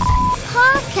Mother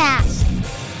Podcast.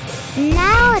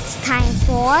 Now it's time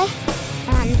for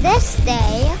On This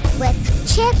Day with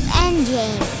Chip and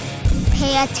James.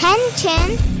 Pay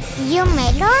attention, you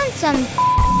may learn some.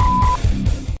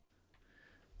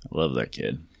 I love that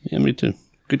kid. Yeah, me too.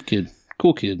 Good kid.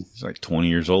 Cool kid. He's like 20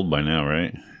 years old by now,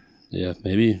 right? Yeah,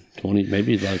 maybe 20,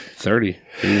 maybe like 30.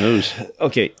 Who knows?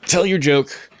 Okay, tell your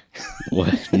joke.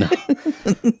 What? No.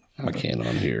 I can't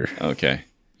on here. Okay.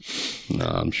 No,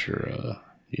 I'm sure,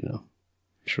 I'm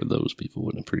sure those people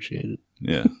wouldn't appreciate it.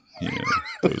 Yeah,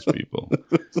 those people.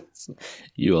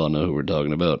 You all know who we're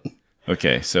talking about.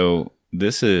 Okay, so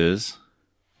this is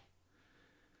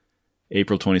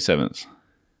April 27th,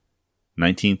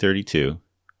 1932,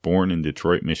 born in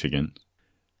Detroit, Michigan.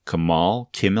 Kamal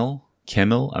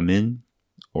Amin,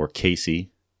 or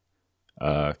Casey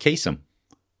Kasem,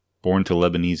 born to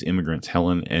Lebanese immigrants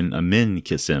Helen and Amin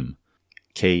Kasem,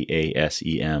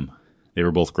 Kasem. They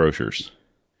were both grocers.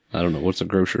 I don't know. What's a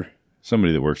grocer?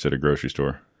 Somebody that works at a grocery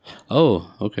store.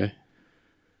 Oh, okay.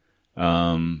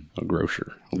 A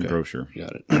grocer. Okay. grocer.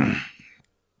 Got it.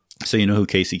 So you know who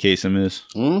Casey Kasem is?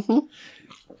 Mm-hmm.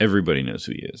 Everybody knows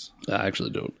who he is. I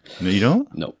actually don't. No, you don't?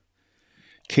 No.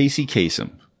 Casey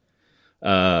Kasem.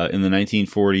 In the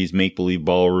 1940s, Make-Believe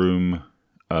Ballroom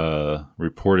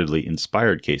reportedly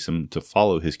inspired Kasem to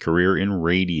follow his career in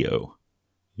radio.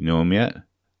 You know him yet?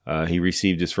 He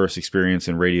received his first experience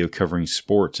in radio covering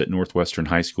sports at Northwestern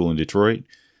High School in Detroit.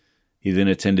 He then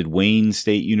attended Wayne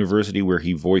State University, where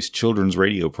he voiced children's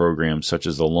radio programs such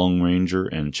as The Lone Ranger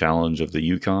and Challenge of the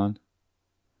Yukon.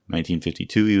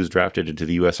 1952, he was drafted into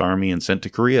the U.S. Army and sent to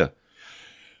Korea,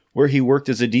 where he worked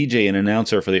as a DJ and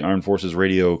announcer for the Armed Forces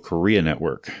Radio Korea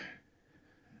Network.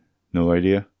 No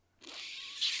idea?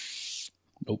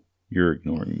 Nope. You're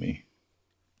ignoring me.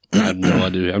 I have no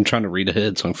idea. I'm trying to read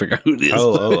ahead so I can figure out who it is.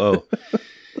 Oh.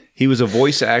 He was a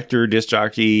voice actor, disc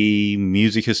jockey,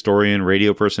 music historian,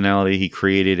 radio personality. He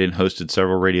created and hosted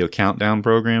several radio countdown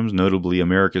programs, notably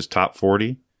America's Top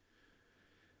 40.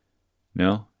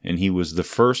 No? And he was the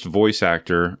first voice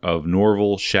actor of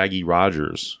Norval Shaggy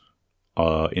Rogers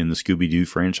in the Scooby-Doo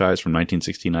franchise from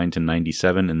 1969 to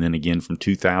 97, and then again from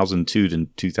 2002 to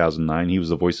 2009. He was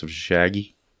the voice of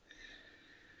Shaggy.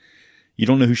 You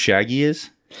don't know who Shaggy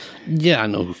is? Yeah, I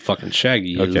know who fucking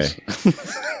Shaggy is.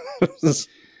 Okay.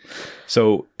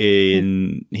 So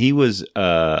he was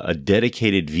a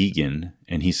dedicated vegan,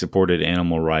 and he supported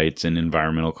animal rights and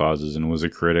environmental causes and was a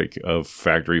critic of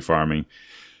factory farming.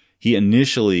 He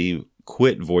initially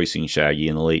quit voicing Shaggy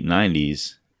in the late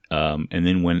 90s, and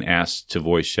then when asked to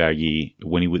voice Shaggy,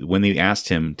 when they asked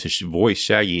him to voice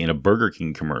Shaggy in a Burger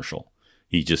King commercial,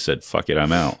 he just said, "Fuck it,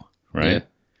 I'm out." Right? Yeah.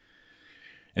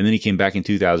 And then he came back in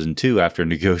 2002 after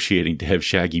negotiating to have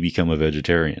Shaggy become a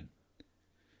vegetarian.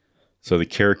 So the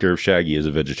character of Shaggy is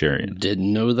a vegetarian.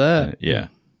 Didn't know that. Yeah.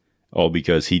 All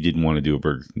because he didn't want to do a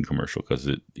Burger King commercial because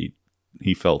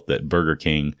he felt that Burger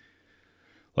King,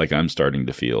 like I'm starting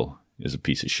to feel, is a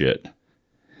piece of shit.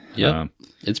 Yeah.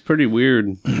 It's pretty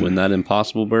weird when that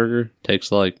Impossible Burger tastes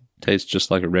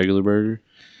just like a regular burger.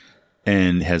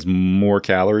 And has more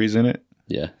calories in it.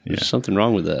 Yeah. There's something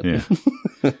wrong with that. Yeah.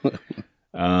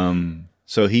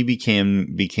 So he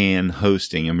began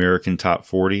hosting American Top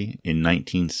 40 in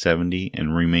 1970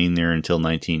 and remained there until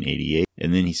 1988.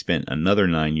 And then he spent another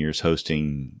 9 years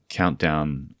hosting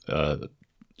Countdown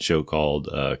show called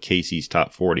Casey's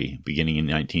Top 40, beginning in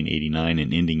 1989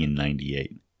 and ending in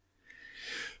 98.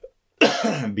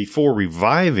 Before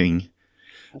reviving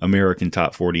American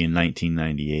Top 40 in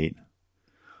 1998,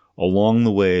 along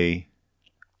the way,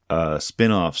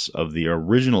 spin-offs of the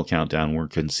original Countdown were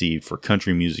conceived for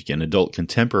country music and adult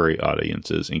contemporary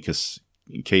audiences, and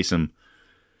Kasem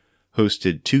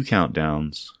hosted 2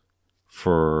 countdowns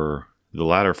for the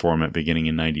latter format beginning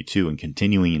in 92 and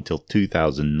continuing until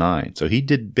 2009. So he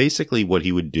did basically what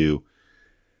he would do,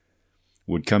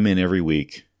 would come in every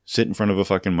week, sit in front of a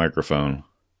fucking microphone,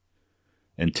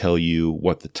 and tell you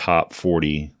what the top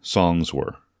 40 songs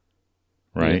were.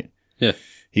 Right? Yeah.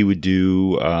 He would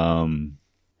do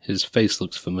His face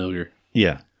looks familiar.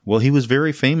 Yeah. Well, he was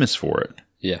very famous for it.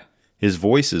 Yeah. His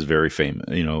voice is very famous,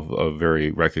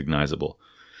 very recognizable.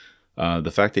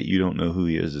 The fact that you don't know who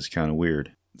he is kind of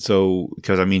weird. So,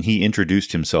 because he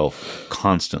introduced himself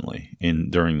constantly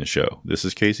during the show. This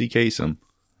is Casey Kasem,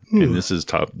 and this is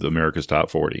America's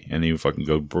Top 40. And he would fucking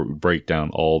go break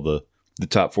down all the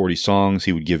top 40 songs.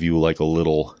 He would give you like a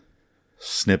little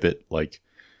snippet, like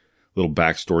little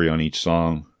backstory on each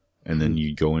song, and then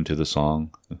you'd go into the song.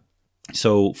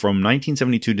 So from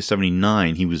 1972 to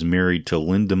 79, he was married to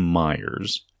Linda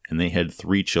Myers, and they had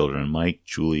 3 children, Mike,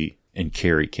 Julie, and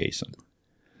Carrie Kasem.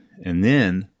 And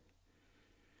then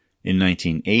in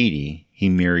 1980, he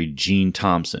married Jean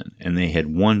Thompson, and they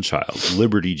had 1 child,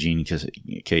 Liberty Jean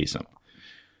Kasem.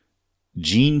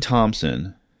 Jean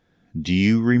Thompson, do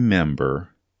you remember?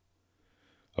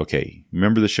 Okay,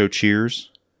 remember the show Cheers?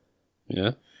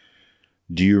 Yeah.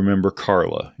 Do you remember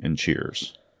Carla in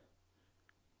Cheers?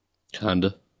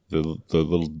 Kinda. The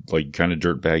little like kind of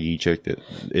dirtbaggy chick that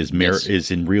is Yes.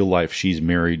 is in real life. She's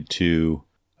married to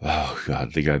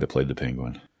the guy that played the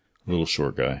Penguin, little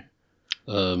short guy.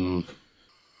 You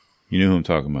know who I'm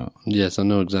talking about? Yes, I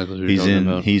know exactly who you're talking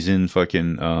about. He's in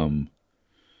fucking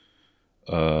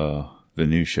the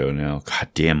new show now. God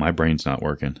damn, my brain's not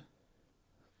working.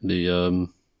 The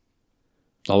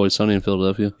Always Sunny in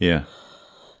Philadelphia. Yeah.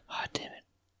 Ah, damn it.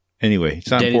 Anyway, it's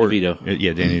not Danny important. DeVito.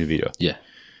 Yeah, Danny DeVito. Yeah.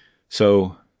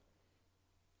 So,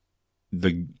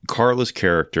 the Carla's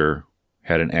character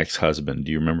had an ex-husband.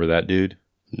 Do you remember that dude?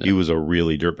 No. He was a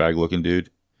really dirtbag-looking dude.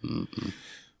 Mm-mm.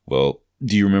 Well,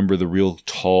 do you remember the real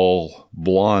tall,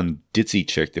 blonde, ditzy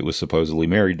chick that was supposedly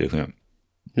married to him?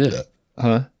 Yeah.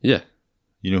 Huh? Yeah.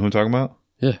 You know who I'm talking about?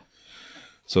 Yeah.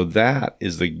 So that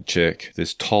is the chick.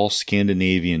 This tall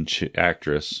Scandinavian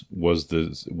actress was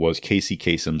Casey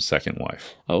Kasem's second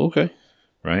wife. Oh, okay.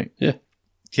 Right? Yeah.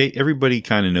 Okay, everybody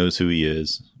kind of knows who he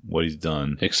is, what he's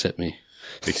done, Except me.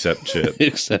 except Chip,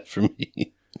 Except for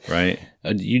me. right?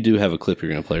 You do have a clip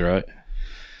you're going to play, right?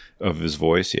 Of his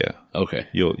voice, yeah. Okay.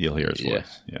 You'll hear his Yeah.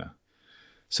 voice, yeah.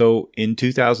 So in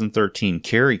 2013,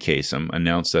 Carrie Kasem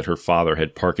announced that her father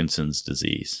had Parkinson's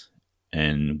disease,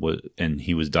 and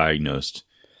he was diagnosed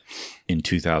in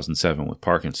 2007 with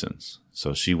Parkinson's.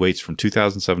 So she waits from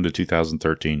 2007 to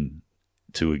 2013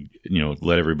 to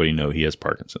let everybody know he has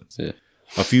Parkinson's. Yeah.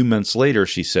 A few months later,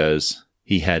 she says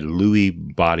he had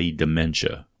Lewy body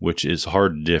dementia, which is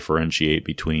hard to differentiate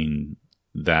between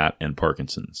that and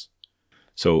Parkinson's.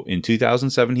 So in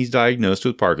 2007, he's diagnosed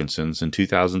with Parkinson's. In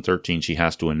 2013, she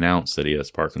has to announce that he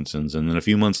has Parkinson's. And then a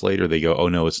few months later, they go, oh,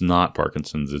 no, it's not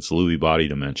Parkinson's. It's Lewy body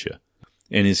dementia.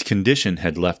 And his condition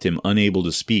had left him unable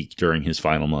to speak during his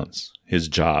final months. His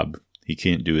job, he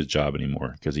can't do his job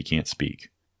anymore because he can't speak.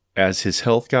 As his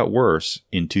health got worse,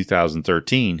 in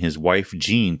 2013, his wife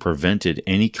Jean prevented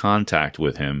any contact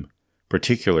with him,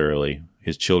 particularly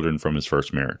his children from his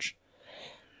first marriage.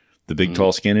 The big,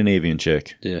 tall Scandinavian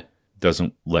chick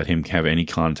doesn't let him have any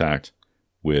contact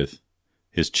with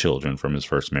his children from his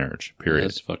first marriage, period.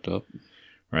 That's fucked up.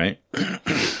 Right?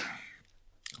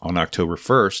 On October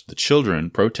 1st, the children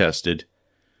protested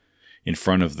in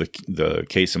front of the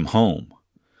Kasem home.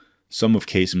 Some of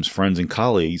Kasem's friends and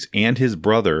colleagues and his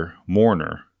brother,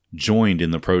 Mourner, joined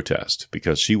in the protest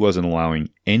because she wasn't allowing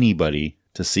anybody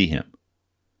to see him.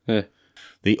 Yeah.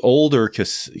 The older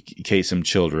Kasem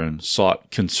children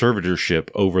sought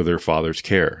conservatorship over their father's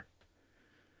care.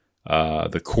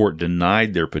 The court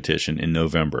denied their petition in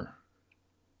November.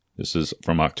 This is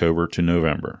from October to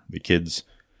November. The kids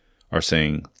are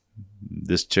saying,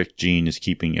 this chick Jean is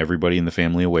keeping everybody in the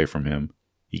family away from him.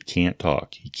 He can't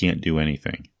talk. He can't do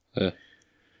anything.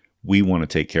 We want to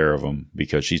take care of him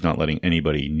because she's not letting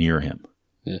anybody near him.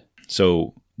 Yeah.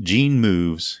 So Jean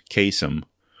moves Kasem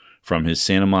from his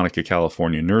Santa Monica,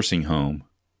 California nursing home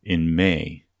in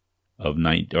May of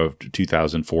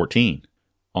 2014.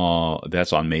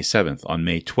 That's on May 7th. On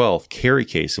May 12th, Carrie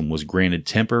Kasem was granted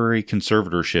temporary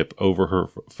conservatorship over her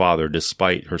father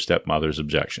despite her stepmother's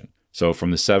objection. So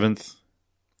from the 7th,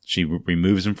 she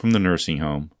removes him from the nursing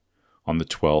home. On the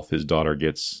 12th, his daughter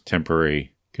gets granted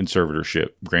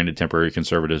temporary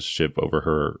conservatorship over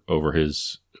her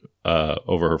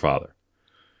father.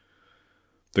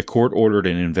 The court ordered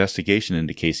an investigation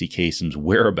into Casey Kasem's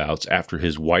whereabouts after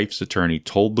his wife's attorney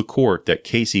told the court that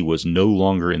Casey was no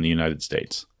longer in the United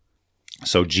States.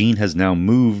 So Jean has now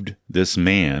moved this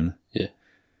man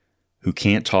who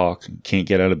can't talk, can't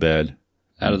get out of bed.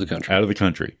 Out of the country. Out of the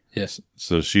country. Yes.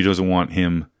 So she doesn't want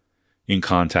him in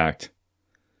contact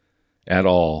at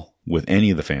all with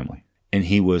any of the family. And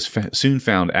he was soon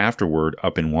found afterward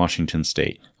up in Washington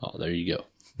State. Oh, there you go.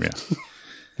 Yeah.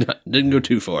 Didn't go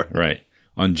too far. Right.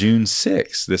 On June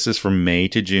 6th, this is from May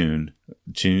to June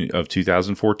of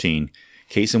 2014,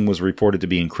 Kasem was reported to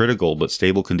be in critical but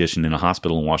stable condition in a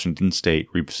hospital in Washington State,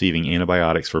 receiving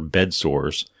antibiotics for bed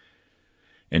sores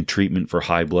and treatment for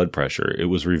high blood pressure. It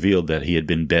was revealed that he had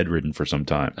been bedridden for some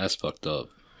time. That's fucked up.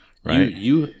 Right?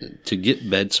 You to get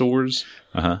bed sores,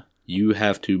 you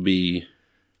have to be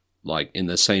like in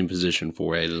the same position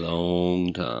for a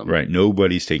long time. Right.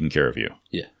 Nobody's taking care of you.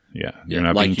 Yeah. Yeah. You're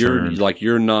not like being turned.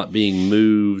 you're not being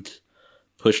moved,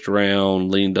 pushed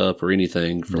around, leaned up, or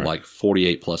anything for like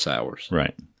 48 plus hours.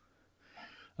 Right.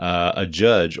 A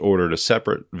judge ordered a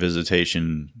separate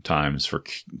visitation times for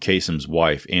Kasem's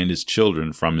wife and his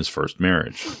children from his first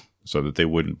marriage so that they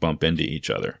wouldn't bump into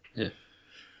each other. Yeah.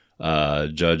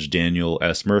 Judge Daniel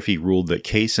S. Murphy ruled that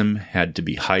Kasem had to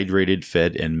be hydrated,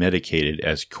 fed, and medicated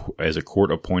as a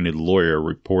court-appointed lawyer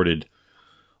reported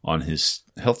on his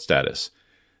health status.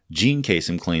 Gene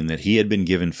Kasem claimed that he had been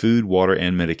given food, water,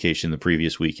 and medication the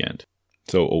previous weekend.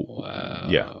 So, Wow.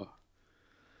 Yeah.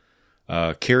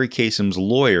 Carrie Kasem's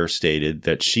lawyer stated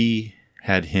that she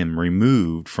had him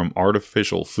removed from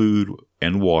artificial food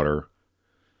and water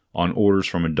on orders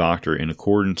from a doctor in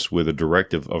accordance with a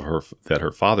directive that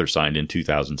her father signed in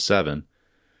 2007,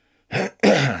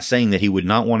 saying that he would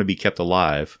not want to be kept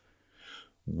alive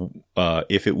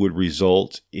if it would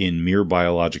result in mere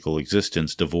biological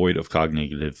existence devoid of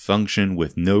cognitive function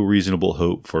with no reasonable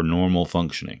hope for normal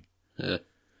functioning. Yeah.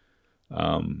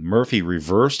 Murphy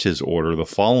reversed his order the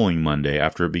following Monday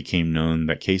after it became known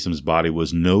that Kasem's body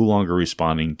was no longer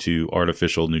responding to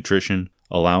artificial nutrition,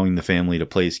 allowing the family to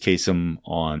place Kasem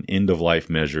on end-of-life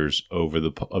measures over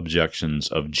the objections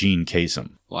of Gene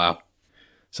Kasem. Wow.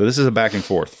 So this is a back and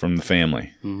forth from the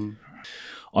family. Mm-hmm.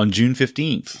 On June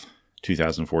 15th,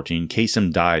 2014,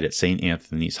 Kasem died at St.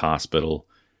 Anthony's Hospital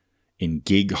in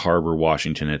Gig Harbor,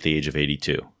 Washington at the age of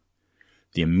 82.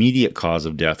 The immediate cause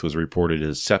of death was reported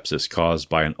as sepsis caused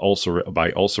by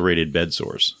ulcerated bed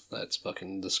sores. That's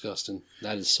fucking disgusting.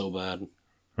 That is so bad.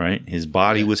 Right? His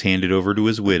body was handed over to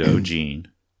his widow, Jean.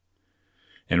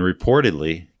 And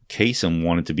reportedly, Kasem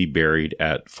wanted to be buried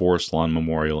at Forest Lawn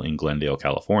Memorial in Glendale,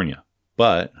 California.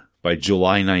 But by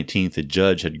July 19th, a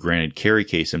judge had granted Carrie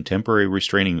Kasem temporary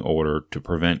restraining order to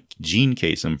prevent Gene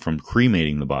Kasem from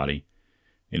cremating the body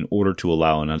in order to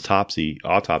allow an autopsy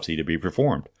to be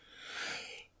performed.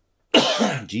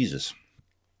 Jesus.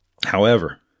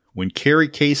 However, when Carrie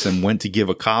Kasem went to give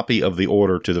a copy of the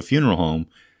order to the funeral home,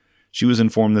 she was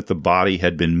informed that the body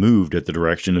had been moved at the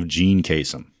direction of Gene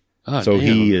Kasem. Oh, so damn.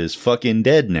 he is fucking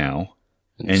dead now.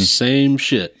 And same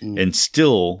shit. And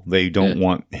still, they don't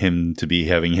want him to be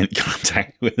having any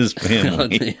contact with his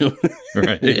family.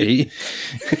 Right.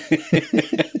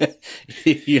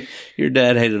 Your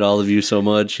dad hated all of you so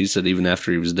much, he said even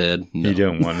after he was dead. No. You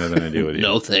don't want nothing to do with you.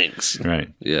 No thanks.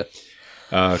 Right. Yeah.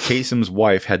 Kasem's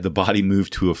wife had the body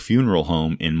moved to a funeral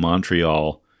home in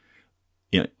Montreal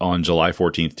on July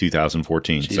 14th,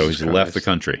 2014. Jesus so he's Christ. left the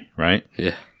country, right?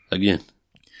 Yeah. Again.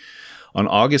 On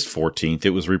August 14th, it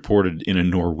was reported in a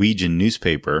Norwegian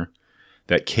newspaper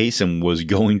that Kasem was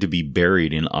going to be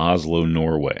buried in Oslo,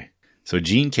 Norway. So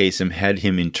Gene Kasem had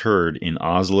him interred in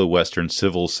Oslo Western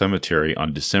Civil Cemetery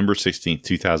on December 16th,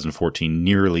 2014,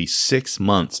 nearly 6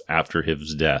 months after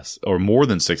his death, or more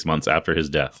than 6 months after his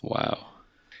death. Wow.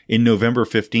 In November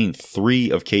 15th,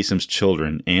 3 of Kasem's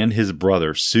children and his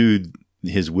brother sued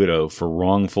his widow for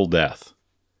wrongful death.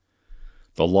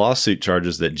 The lawsuit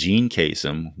charges that Gene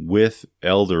Kasem, with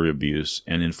elder abuse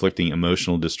and inflicting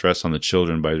emotional distress on the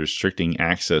children by restricting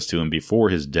access to him before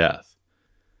his death.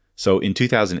 So in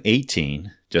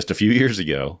 2018, just a few years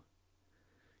ago,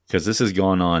 because this has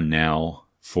gone on now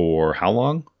for how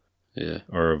long? Yeah.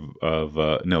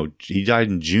 He died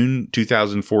in June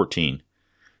 2014.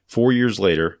 4 years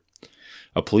later,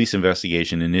 a police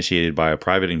investigation initiated by a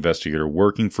private investigator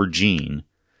working for Gene,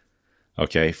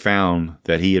 found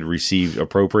that he had received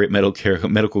appropriate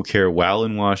medical care while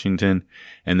in Washington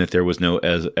and that there was no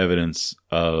evidence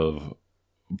of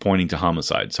pointing to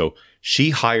homicide. So she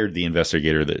hired the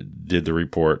investigator that did the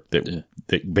report that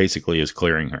basically is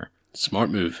clearing her.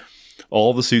 Smart move.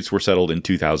 All the suits were settled in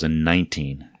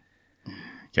 2019.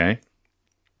 Okay?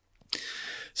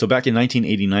 So back in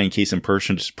 1989,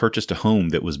 Kasem purchased a home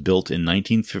that was built in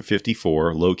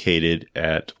 1954, located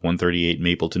at 138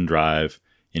 Mapleton Drive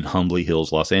in Humbly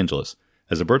Hills, Los Angeles,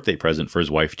 as a birthday present for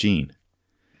his wife, Jean.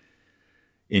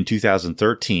 In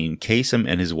 2013, Kasem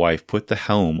and his wife put the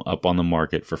home up on the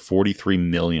market for $43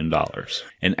 million.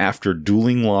 And after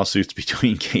dueling lawsuits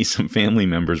between Kasem family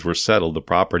members were settled, the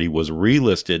property was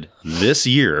relisted this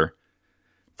year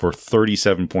for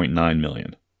 $37.9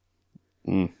 million.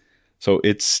 So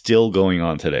it's still going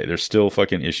on today. There's still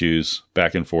fucking issues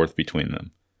back and forth between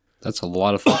them. That's a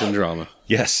lot of fucking drama.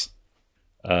 Yes.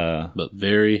 But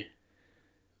very,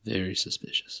 very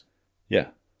suspicious. Yeah.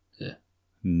 Yeah.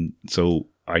 So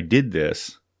I did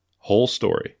this whole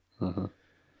story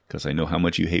because I know how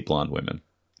much you hate blonde women.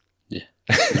 Yeah.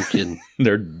 No kidding.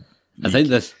 I think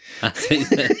that's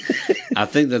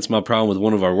my problem with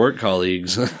one of our work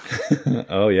colleagues.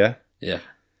 Oh yeah. Yeah.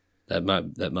 That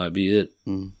might be it.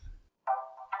 Mm.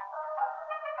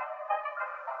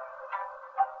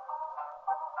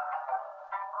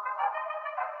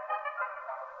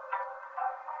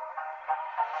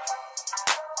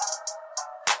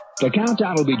 The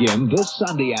countdown will begin this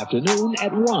Sunday afternoon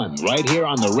at 1, right here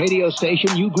on the radio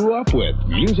station you grew up with,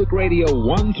 Music Radio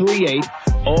 138.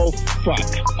 Oh, fuck.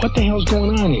 What the hell's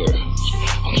going on here?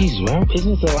 Jeez, well,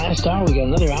 isn't it the last hour? We got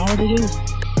another hour to do?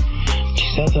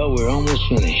 Jeez, I thought we were almost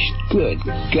finished. Good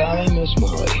golly, Miss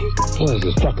Molly. Boy, this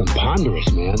is fucking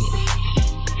ponderous, man.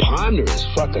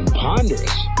 Fucking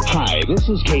ponderous. Hi, this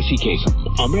is Casey Kasem.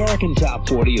 American Top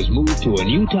 40 has moved to a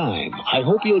new time. I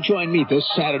hope you'll join me this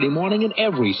Saturday morning and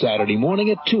every Saturday morning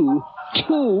at 2.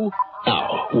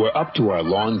 Now, we're up to our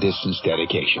long-distance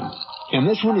dedication. And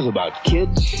this one is about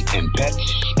kids and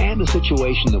pets and a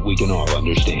situation that we can all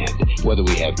understand, whether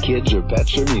we have kids or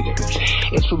pets or neither.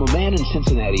 It's from a man in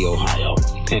Cincinnati, Ohio.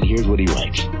 And here's what he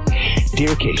writes.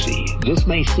 Dear Casey, this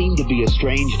may seem to be a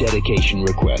strange dedication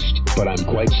request, but I'm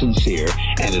quite sincere,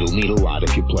 and it'll mean a lot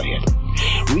if you play it.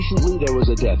 Recently, there was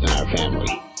a death in our family.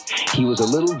 He was a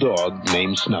little dog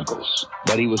named Snuggles,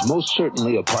 but he was most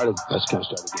certainly a part of... Let's start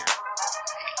again.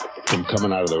 I'm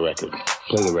coming out of the record.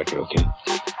 Play the record, okay?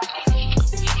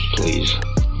 Please.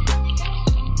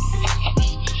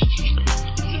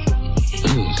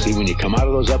 See, when you come out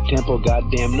of those up-tempo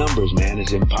goddamn numbers, man,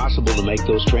 it's impossible to make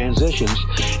those transitions,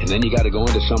 and then you got to go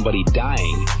into somebody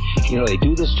dying. You know, they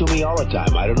do this to me all the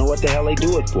time. I don't know what the hell they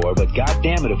do it for, but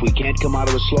goddamn it, if we can't come out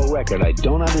of a slow record, I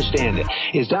don't understand it.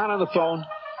 Is Don on the phone?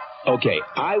 Okay,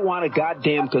 I want a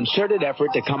goddamn concerted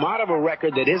effort to come out of a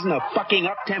record that isn't a fucking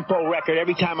up-tempo record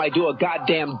every time I do a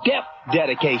goddamn death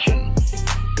dedication.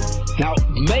 Now,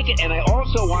 make it, and I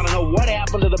also want to know what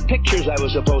happened to the pictures I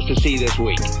was supposed to see this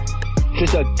week.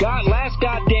 Since the last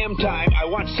goddamn time, I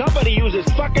want somebody to use his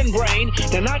fucking brain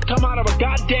to not come out of a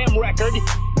goddamn record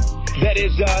that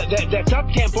is, that's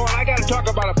up-tempo, and I gotta talk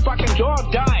about a fucking dog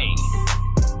dying.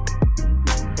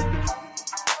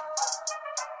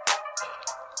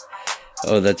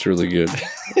 Oh, that's really good.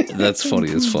 That's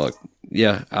funny as fuck.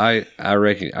 Yeah, I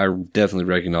definitely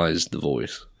recognize the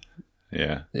voice.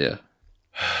 Yeah. Yeah.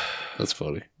 That's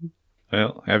funny.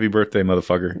 Well, happy birthday,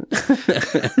 motherfucker.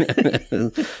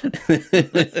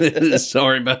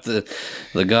 Sorry about the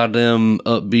goddamn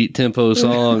upbeat tempo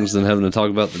songs and having to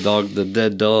talk about the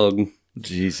dead dog.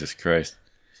 Jesus Christ.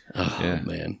 Oh, yeah.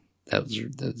 Man. That was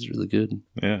really good.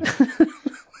 Yeah.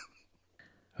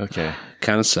 Okay.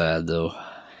 Kind of sad, though.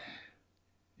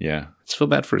 Yeah. I just feel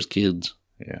bad for his kids.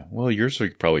 Yeah. Well, yours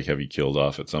would probably have you killed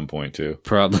off at some point, too.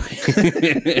 Probably.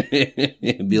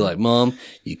 Be like, Mom,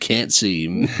 you can't see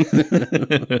him.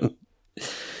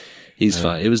 He's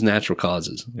fine. It was natural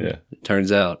causes. Yeah. It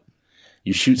turns out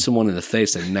you shoot someone in the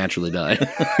face, they naturally die.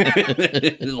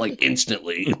 Like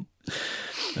instantly.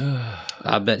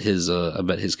 I bet his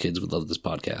kids would love this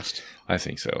podcast. I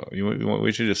think so.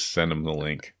 We should just send them the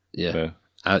link. Yeah.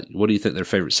 What do you think their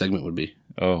favorite segment would be?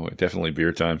 Oh, definitely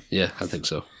beer time. Yeah, I think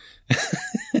so.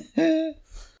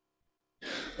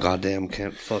 Goddamn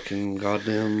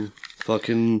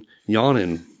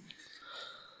yawning.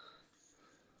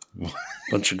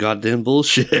 Bunch of goddamn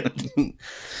bullshit.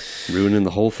 Ruining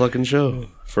the whole fucking show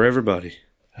for everybody.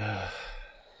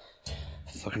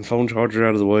 Fucking phone charger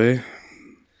out of the way.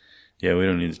 Yeah, we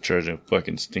don't need to charge up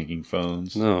fucking stinking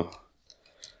phones. No.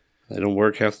 They don't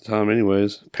work half the time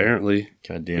anyways, apparently.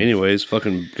 Goddamn. Anyways,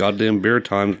 fucking goddamn beer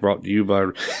times brought to you by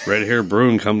Red Hair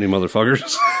Brewing Company,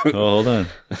 motherfuckers. Oh, hold on.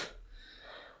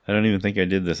 I don't even think I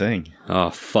did the thing. Oh,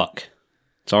 fuck.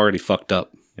 It's already fucked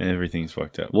up. Everything's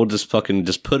fucked up. We'll just put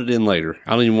it in later.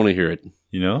 I don't even want to hear it.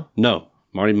 You know? No.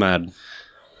 I'm already mad.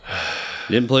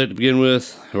 Didn't play it to begin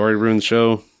with. I've already ruined the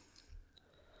show.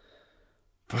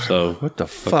 So. What the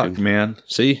fuck, man?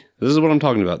 See? This is what I'm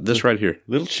talking about. This right here.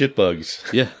 Little shit bugs.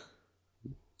 Yeah.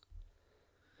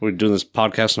 We're doing this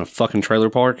podcast in a fucking trailer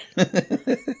park?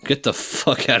 Get the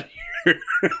fuck out of here.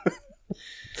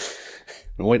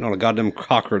 I'm waiting on a goddamn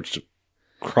cockroach to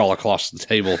crawl across the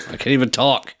table. I can't even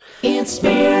talk. It's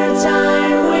beer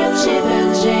time with Chip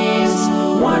and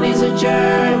James. One is a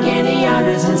jerk and the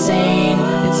other's insane.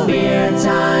 It's beer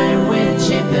time with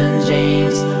Chip and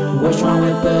James. Which one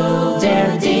will pull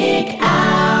their dick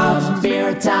out?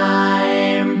 Beer time.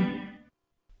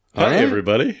 Hi,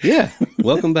 everybody. Yeah,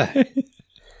 welcome back.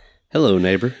 Hello,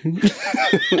 neighbor.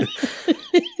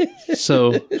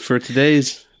 So, for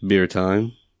today's beer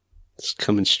time, it's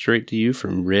coming straight to you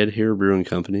from Red Hare Brewing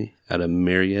Company out of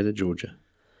Marietta, Georgia.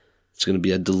 It's going to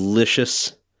be a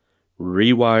delicious,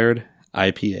 rewired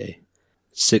IPA.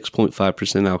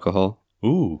 6.5% alcohol.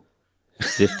 Ooh.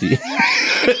 50.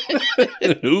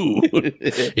 Ooh.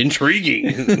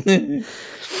 Intriguing.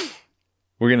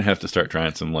 We're going to have to start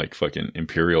trying some like fucking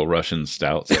Imperial Russian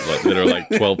stouts that are like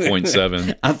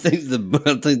 12.7. I think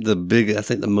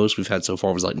the most we've had so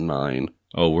far was like 9.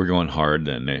 Oh, we're going hard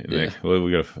then. Yeah. Well,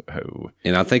 we got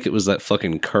And I think it was that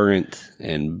fucking currant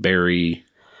and berry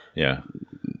yeah.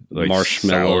 Like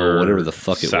marshmallow, whatever the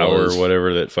fuck it sour, was.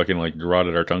 whatever that fucking like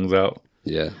rotted our tongues out.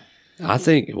 Yeah. I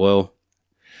think, well,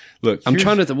 Look, I'm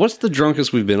trying to think, what's the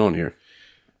drunkest we've been on here?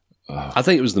 I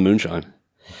think it was the moonshine.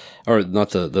 Or not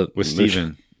the with moonshine.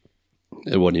 Steven.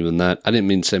 It wasn't even that. I didn't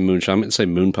mean to say moonshine. I meant to say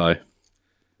moon pie.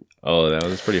 Oh, that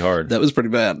was pretty hard. That was pretty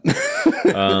bad.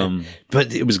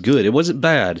 But it was good. It wasn't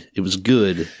bad. It was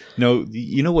good. No,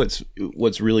 you know what's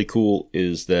really cool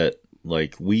is that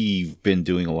like we've been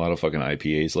doing a lot of fucking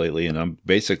IPAs lately, and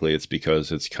it's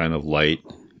because it's kind of light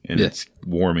and it's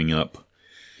warming up.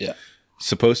 Yeah.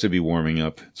 Supposed to be warming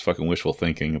up. It's fucking wishful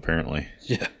thinking, apparently.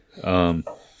 Yeah.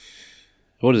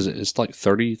 What is it? It's like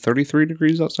 33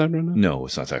 degrees outside right now? No,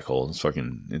 it's not that cold. It's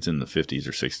in the 50s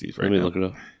or 60s right now. Let me look it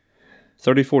up.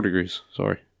 34 degrees.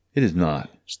 Sorry. It is not.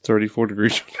 It's 34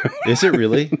 degrees right now. Is it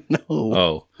really? No.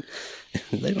 Oh.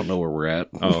 They don't know where we're at.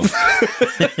 Oh.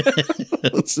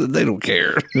 So they don't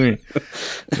care.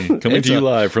 Coming to you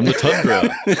live from the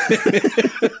tundra.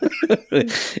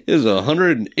 It's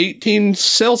 118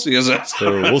 Celsius outside.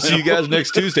 So we'll see you guys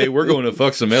next Tuesday. We're going to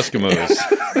fuck some Eskimos.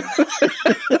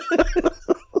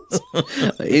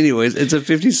 Anyways, it's a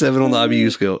 57 on the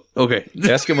IBU scale. Okay.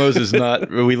 Eskimos is not,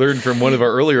 we learned from one of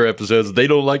our earlier episodes, they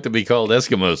don't like to be called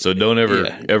Eskimos, so don't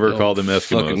ever call them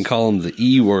Eskimos. Fucking call them the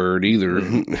E word either.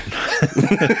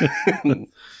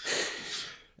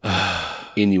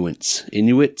 Inuits.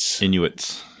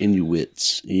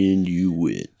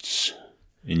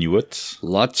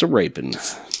 Lots of raping.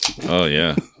 Oh,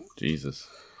 yeah. Jesus.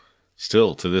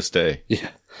 Still to this day. Yeah.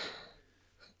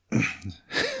 I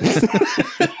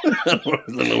don't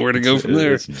know where to go from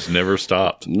there. It's never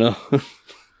stopped. No.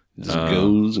 Just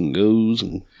goes and goes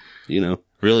and, you know.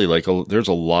 Really, like, there's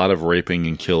a lot of raping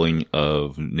and killing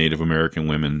of Native American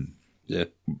women. Yeah.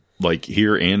 Like,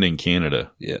 here and in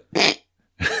Canada. Yeah.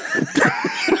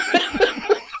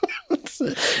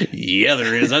 Yeah,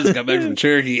 there is. I just got back from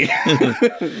Cherokee.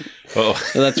 Oh.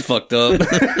 That's fucked up.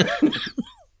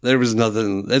 There was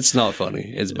nothing. It's not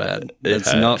funny. It's bad.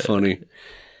 It's not funny.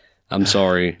 I'm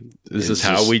sorry. This is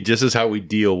how we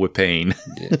deal with pain.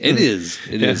 It is.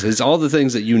 It is. It's all the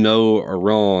things that you know are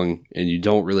wrong and you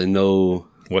don't really know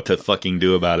what to fucking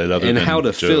do about it other and than how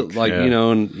to feel like, yeah.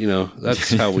 you know,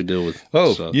 that's how we deal with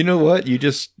stuff. You know what? You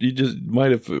just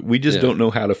might have, we just don't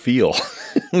know how to feel.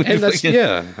 And that's,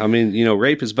 yeah. I mean, you know,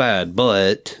 rape is bad,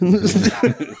 but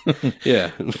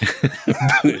yeah.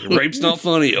 Rape's not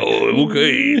funny. Oh,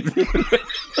 okay.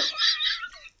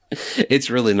 It's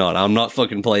really not. I'm not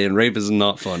fucking playing. Rape is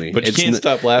not funny. But you can't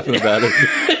stop laughing about it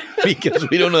because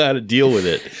we don't know how to deal with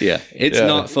it. Yeah. It's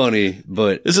not funny,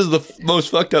 but this is the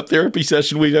most fucked up therapy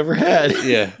session we've ever had.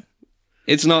 Yeah.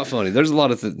 It's not funny. There's a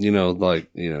lot of, a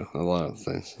lot of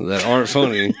things that aren't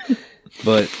funny,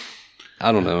 but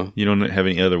I don't know. You don't have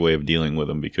any other way of dealing with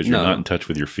them because you're not in touch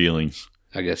with your feelings.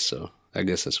 I guess so. I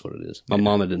guess that's what it is. My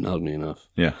mama didn't hug me enough.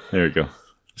 Yeah. There you go.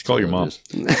 Just call your mom.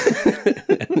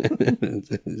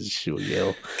 She'll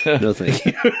yell, no thank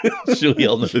you. She'll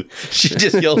yell no. She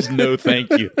just yells no thank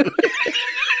you.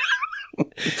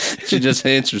 She just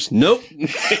answers nope.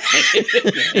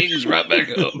 Hangs right back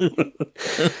up.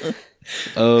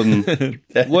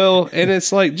 Well, and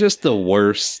it's like just the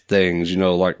worst things,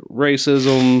 like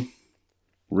racism,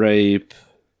 rape,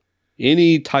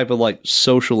 any type of like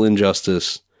social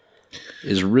injustice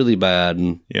is really bad.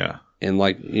 Yeah. And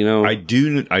like,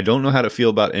 I don't know how to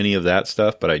feel about any of that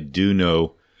stuff, but I do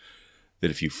know that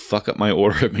if you fuck up my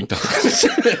order at McDonald's,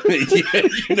 yeah,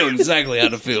 you know exactly how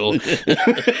to feel.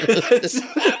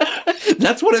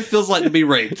 That's what it feels like to be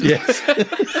raped. Yes.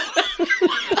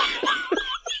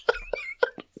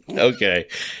 Okay.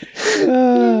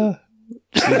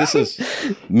 This is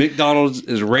McDonald's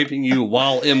is raping you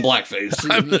while in blackface.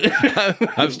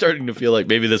 I'm starting to feel like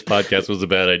maybe this podcast was a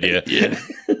bad idea. Yeah.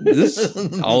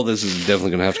 All this is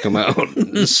definitely going to have to come out.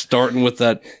 Starting with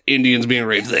that Indians being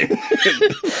raped thing.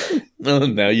 Oh,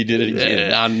 now you did it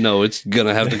again. I know it's going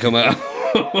to have to come out.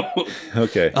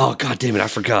 Okay. Oh, God damn it. I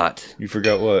forgot. You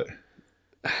forgot what?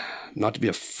 Not to be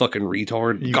a fucking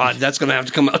retard. God, that's going to have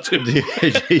to come out too.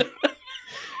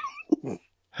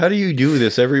 How do you do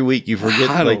this every week? You forget,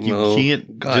 I like, don't you know.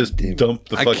 can't God just damn it. dump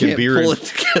the I fucking can't beer pull in. it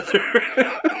together.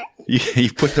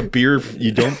 You put the beer,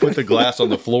 you don't put the glass on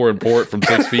the floor and pour it from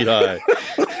 6 feet high.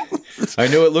 I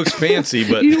know it looks fancy,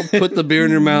 but You don't put the beer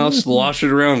in your mouth, slosh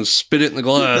it around, and spit it in the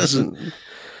glass. And,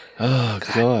 oh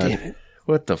god, damn it.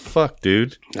 what the fuck,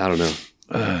 dude? I don't know.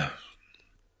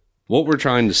 What we're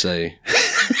trying to say,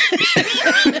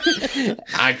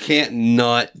 I can't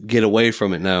not get away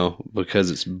from it now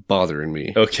because it's bothering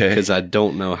me. Okay. Because I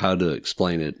don't know how to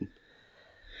explain it.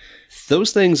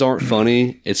 Those things aren't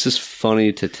funny. It's just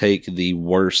funny to take the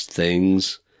worst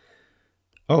things,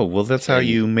 Oh well, that's how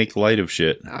you make light of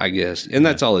shit. I guess. And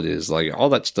that's all it is. Like, all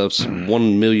that stuff's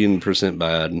 1,000,000%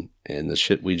 bad. And the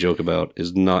shit we joke about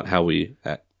is not how we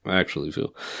actually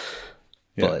feel.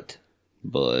 Yeah.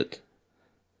 But.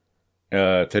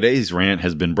 Today's rant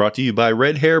has been brought to you by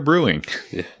Red Hair Brewing.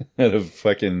 Yeah. Out of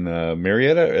fucking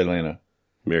Marietta, or Atlanta.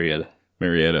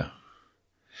 Marietta.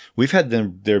 We've had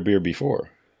their beer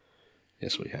before,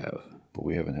 Yes, we have. but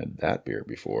we haven't had that beer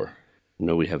before.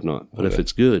 No, we have not. But if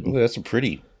it's good, Ooh, that's a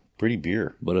pretty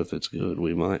beer.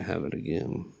 we might have it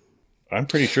again. I'm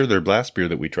pretty sure their last beer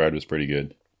that we tried was pretty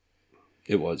good.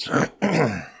 It was.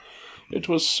 It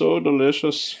was so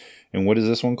delicious. And what is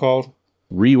this one called?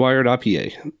 Rewired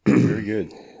IPA. Very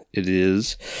good. It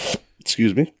is,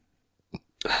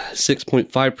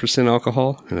 6.5%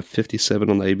 alcohol and a 57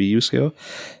 on the ABU scale.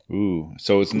 Ooh,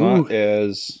 so it's not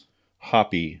as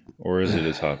hoppy, or is it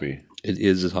as hoppy? It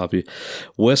is as hoppy.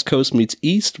 West Coast meets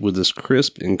East with this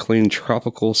crisp and clean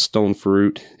tropical stone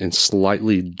fruit and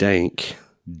slightly dank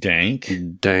Dank?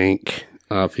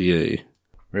 IPA.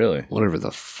 Really? Whatever the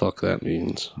fuck that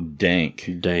means. Dank.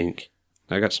 Dank.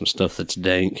 I got some stuff that's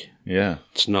dank. Yeah.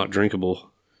 It's not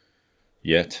drinkable.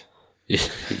 Yet.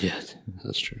 Yeah,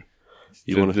 that's true.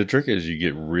 The trick is you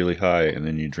get really high and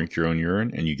then you drink your own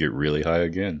urine and you get really high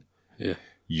again. Yeah.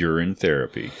 Urine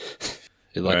therapy.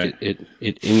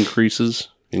 It increases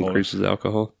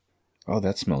alcohol. Oh,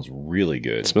 that smells really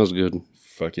good. It smells good.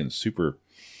 Fucking super.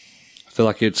 I feel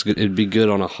like it'd be good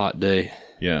on a hot day.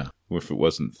 Yeah. If it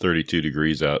wasn't 32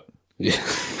 degrees out. Yeah.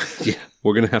 Yeah.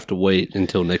 We're going to have to wait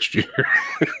until next year.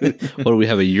 What do we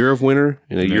have? A year of winter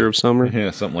and a year of summer?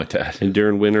 Yeah, something like that. And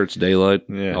during winter, it's daylight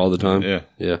all the time? Yeah.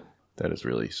 Yeah. That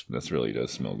really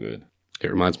does smell good.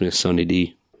 It reminds me of Sunny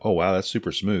D. Oh, wow. That's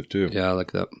super smooth, too. Yeah, I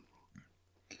like that.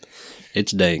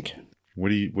 It's dank. What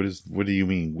do you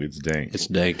mean it's dank? It's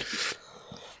dank.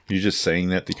 You just saying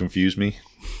that to confuse me?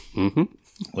 Mm-hmm.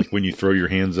 Like when you throw your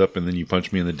hands up and then you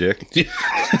punch me in the dick?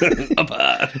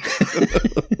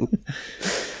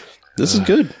 This is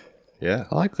good. Yeah.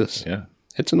 I like this. Yeah.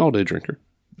 It's an all-day drinker.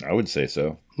 I would say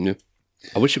so. Yeah.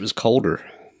 I wish it was colder.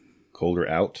 Colder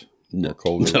out? No. Or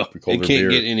colder, No, colder it can't beer?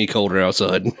 get any colder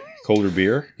outside. Colder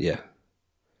beer? Yeah.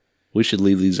 We should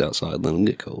leave these outside and let them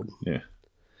get cold. Yeah.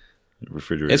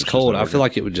 Refrigerator. It's cold. I feel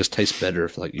like it would just taste better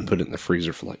if like you put it in the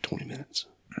freezer for like 20 minutes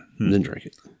and then drink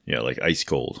it. Yeah, like ice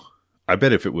cold. I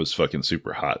bet if it was fucking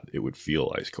super hot, it would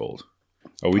feel ice cold.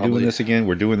 Are we Probably. doing this again?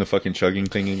 We're doing the fucking chugging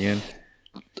thing again?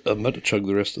 I'm about to chug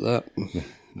the rest of that.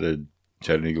 The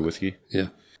Chattanooga whiskey? Yeah.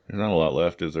 There's not a lot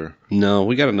left, is there? No,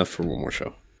 we got enough for one more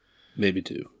show. Maybe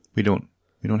two. We don't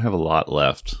have a lot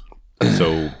left.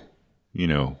 So, you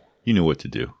know what to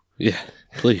do. Yeah.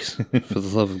 Please. For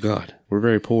the love of God. We're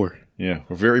very poor. Yeah,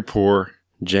 we're very poor.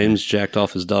 James jacked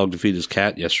off his dog to feed his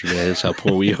cat yesterday. That's how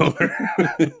poor we are.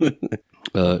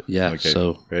 Yeah. Okay,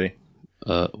 So, ready?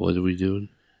 what are we doing?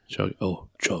 Chug. Oh,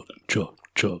 chug, chug,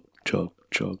 chug, chug,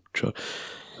 chug, chug.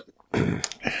 I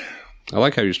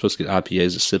like how you're supposed to get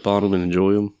IPAs to sip on them and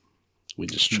enjoy them. We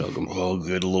just chug them. Oh,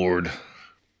 good Lord.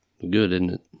 Good, isn't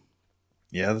it?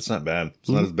 Yeah, that's not bad. It's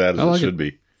not as bad as I like it should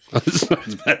be. It's not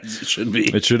as bad as it should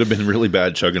be. It should have been really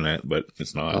bad chugging that, but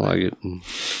it's not. I like it.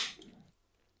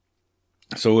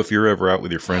 So if you're ever out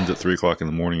with your friends at 3 o'clock in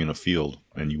the morning in a field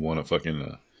and you want to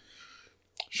fucking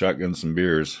shotgun some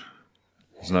beers,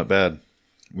 it's not bad.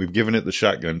 We've given it the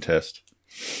shotgun test.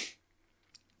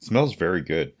 It smells very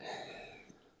good.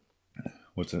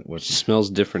 What's it? It smells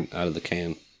different out of the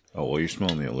can. Oh, well, you're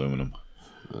smelling the aluminum.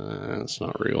 It's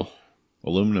not real.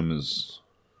 Aluminum is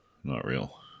not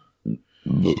real.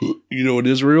 You know what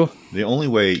is real? The only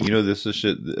way, this is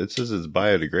shit, it says it's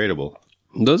biodegradable.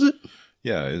 Does it?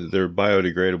 Yeah, they're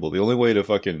biodegradable. The only way to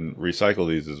fucking recycle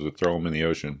these is to throw them in the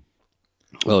ocean.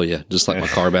 Oh, yeah. Just like my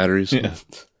car batteries. Yeah.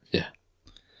 Yeah.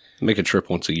 Make a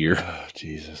trip once a year. Oh,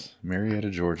 Jesus.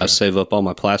 Marietta, Georgia. I save up all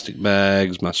my plastic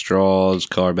bags, my straws,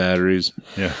 car batteries,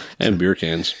 Yeah. and beer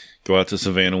cans. Go out to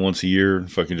Savannah once a year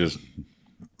and fucking just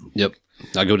Yep.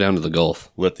 I go down to the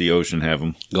Gulf the ocean have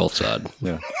them. Gulf side.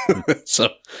 Yeah.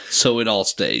 So it all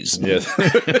stays. Yes.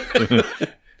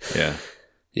 Yeah.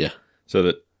 Yeah. So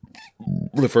that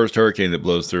the first hurricane that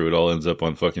blows through, it all ends up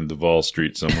on fucking Duval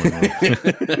Street somewhere.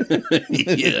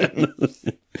 Yeah.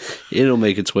 It'll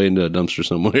make its way into a dumpster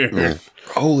somewhere.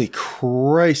 Holy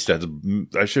Christ!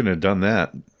 I shouldn't have done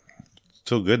that.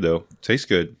 Still good though. Tastes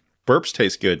good. Burps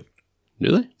taste good.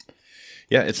 Do they?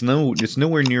 Yeah, it's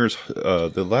nowhere near as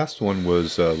the last one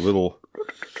was a little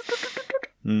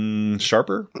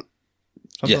sharper,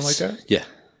 something like that. Yeah,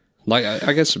 like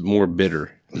I guess more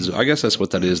bitter. I guess that's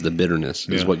what that is. The bitterness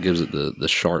is what gives it the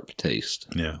sharp taste.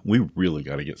 Yeah, we really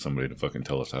got to get somebody to fucking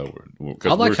tell us how.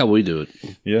 I like how we do it.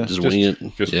 Yeah, just wing it.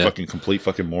 Just fucking complete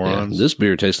fucking morons. Yeah, this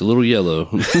beer tastes a little yellow.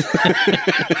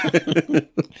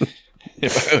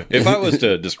 If I was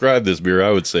to describe this beer,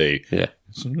 I would say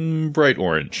it's bright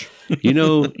orange. You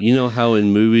know how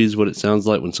in movies what it sounds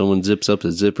like when someone zips up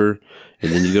a zipper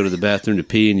and then you go to the bathroom to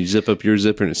pee and you zip up your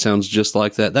zipper and it sounds just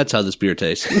like that? That's how this beer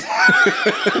tastes.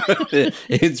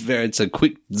 It's a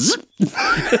quick zip.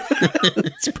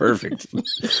 It's perfect.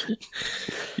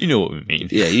 You know what we mean.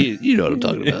 Yeah, you know what I'm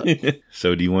talking about.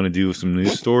 So do you want to do some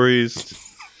news stories?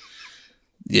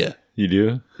 Yeah. You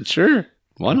do? Sure.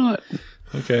 Why not?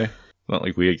 Okay. Not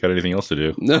like we got anything else to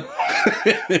do. No.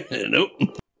 Nope.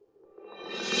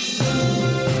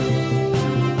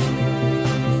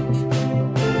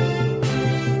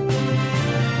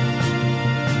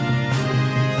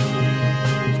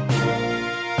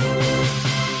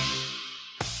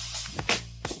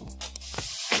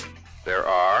 There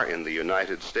are, in the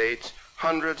United States,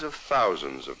 hundreds of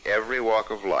thousands of every walk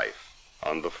of life,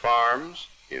 on the farms,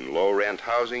 in low-rent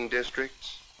housing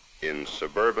districts, in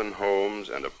suburban homes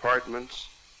and apartments,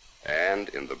 and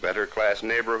in the better-class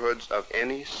neighborhoods of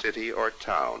any city or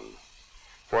town.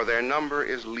 For their number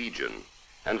is legion,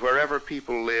 and wherever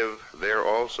people live, there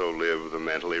also live the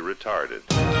mentally retarded.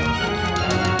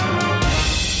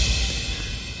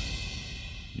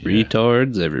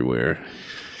 Retards everywhere.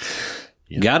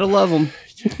 Yeah. Gotta love them.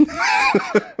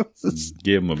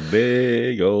 Give them a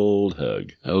big old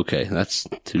hug. Okay, that's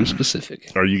too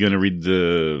specific. Are you going to read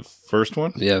the first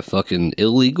one? Yeah, fucking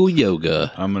illegal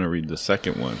yoga. I'm going to read the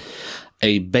second one.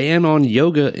 A ban on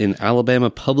yoga in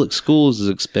Alabama public schools is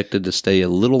expected to stay a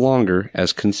little longer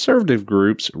as conservative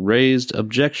groups raised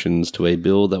objections to a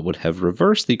bill that would have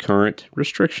reversed the current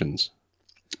restrictions.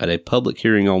 At a public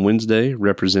hearing on Wednesday,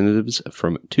 representatives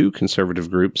from two conservative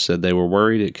groups said they were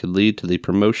worried it could lead to the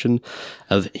promotion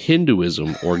of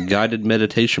Hinduism or guided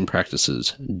meditation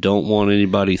practices. Don't want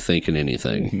anybody thinking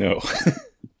anything. No.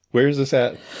 Where is this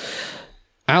at?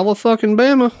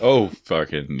 Alabama. Oh,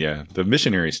 fucking, yeah. The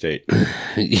missionary state.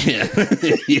 Yeah.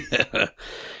 Yeah.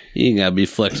 You ain't gotta be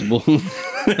flexible.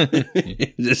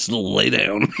 Just lay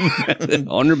down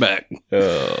on your back.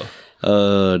 Oh.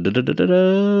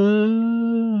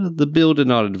 The bill did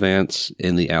not advance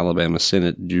in the Alabama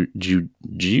Senate judiciary.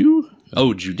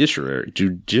 Judiciary.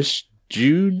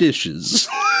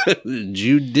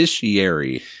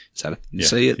 Is that how you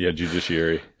say it? Yeah,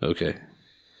 judiciary. Okay.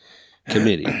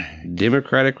 Committee.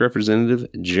 Democratic Representative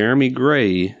Jeremy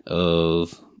Gray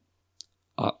of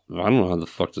I don't know how the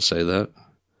fuck to say that.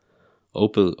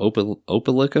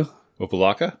 Opelika?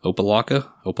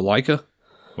 Opelika?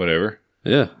 Whatever.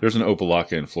 Yeah. There's an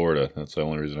Opelika in Florida. That's the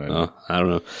only reason I know. I don't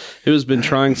know. Who has been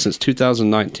trying since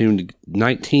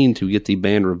 2019 to get the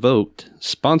ban revoked,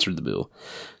 sponsored the bill.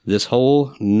 This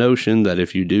whole notion that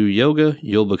if you do yoga,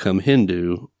 you'll become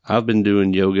Hindu. I've been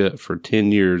doing yoga for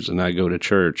 10 years and I go to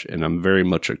church and I'm very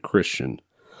much a Christian.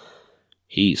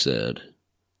 He said.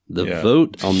 The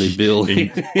vote on the bill.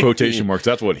 In quotation marks,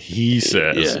 that's what he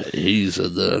says. Yeah, he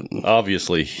said that.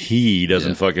 Obviously, he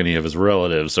doesn't fucking have his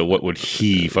relatives, so what would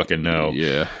he fucking know?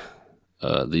 Yeah.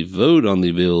 The vote on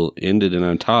the bill ended in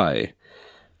a tie.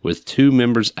 With two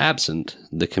members absent,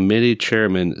 the committee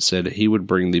chairman said he would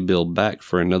bring the bill back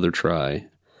for another try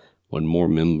when more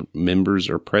members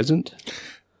are present.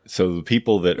 So the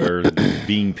people that are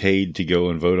being paid to go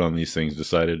and vote on these things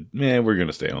decided, we're going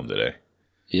to stay home today.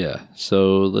 Yeah,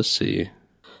 so let's see.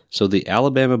 So the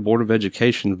Alabama Board of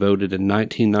Education voted in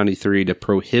 1993 to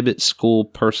prohibit school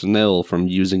personnel from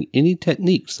using any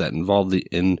techniques that involve the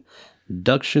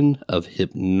induction of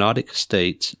hypnotic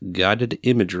states, guided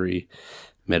imagery,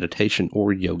 meditation,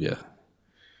 or yoga.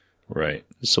 Right.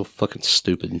 It's so fucking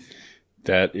stupid.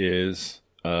 That is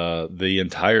the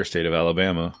entire state of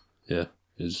Alabama. Yeah.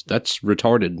 That's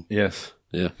retarded. Yes.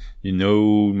 Yeah.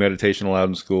 No meditation allowed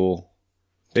in school.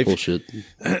 Bullshit.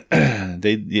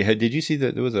 Did you see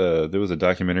that there was a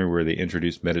documentary where they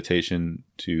introduced meditation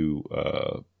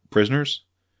to prisoners,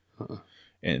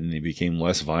 and they became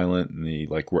less violent, and they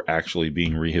like were actually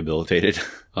being rehabilitated.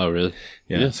 Oh, really?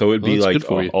 Yeah. So it'd be Well, that's like good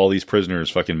for you. all these prisoners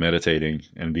fucking meditating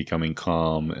and becoming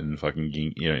calm and fucking,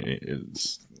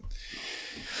 it's.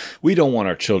 We don't want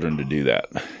our children to do that.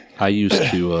 I used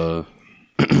to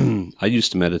I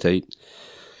used to meditate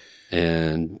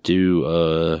and do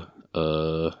is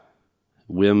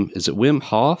it Wim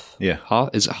Hof? Yeah.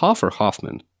 Is it Hof or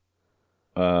Hoffman?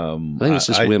 I think it's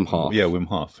just Wim Hof. Yeah, Wim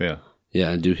Hof. Yeah. Yeah,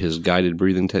 and do his guided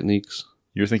breathing techniques.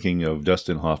 You're thinking of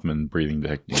Dustin Hoffman breathing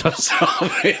technique.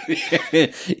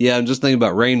 Yeah, I'm just thinking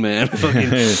about Rain Man. Fucking-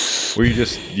 Where you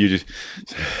just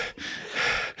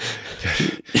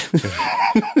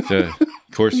of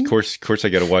course I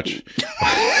gotta watch.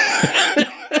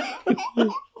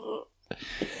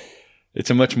 It's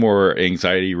a much more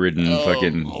anxiety ridden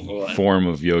fucking form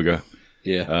of yoga.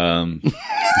 yeah.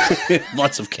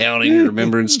 Lots of counting,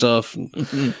 remembering stuff.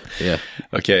 Yeah.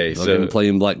 Okay, So so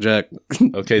playing blackjack.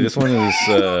 okay, this one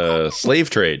is slave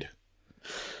trade.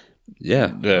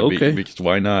 Yeah. Okay. Because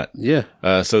why not? Yeah.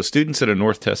 So students at a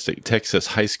North Texas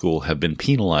high school have been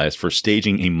penalized for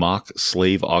staging a mock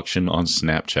slave auction on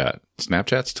Snapchat.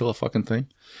 Snapchat's still a fucking thing?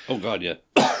 Oh God, yeah.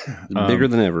 Bigger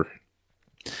than ever.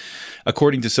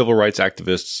 According to civil rights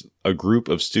activists, a group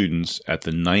of students at the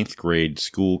 9th grade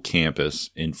school campus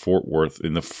in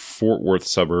the Fort Worth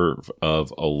suburb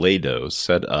of Aledo,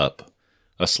 set up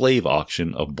a slave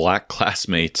auction of black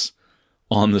classmates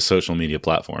on the social media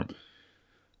platform.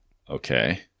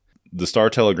 Okay. The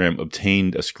Star-Telegram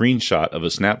obtained a screenshot of a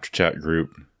Snapchat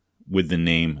group with the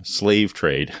name Slave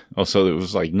Trade. Oh, so it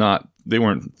was like they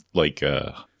weren't like,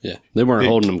 Yeah. They weren't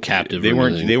holding them captive. They or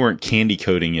weren't. anything. They weren't candy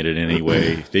coating it in any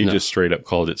way. They just straight up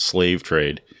called it slave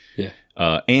trade. Yeah.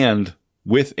 And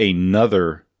with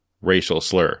another racial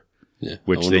slur, Yeah. I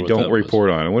which wonder they what don't that was. report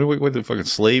on. I wonder what the fucking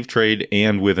slave trade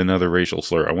and with another racial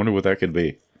slur. I wonder what that could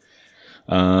be.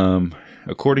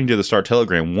 According to the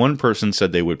Star-Telegram, one person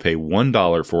said they would pay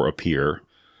 $1 for a peer,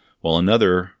 while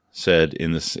another said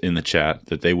in the chat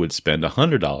that they would spend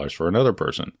 $100 for another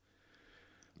person.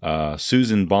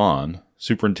 Susan Bond,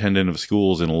 superintendent of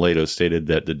schools in Aledo, stated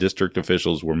that the district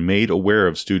officials were made aware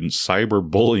of students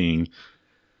cyberbullying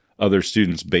other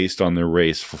students based on their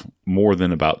race more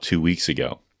than about 2 weeks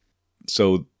ago.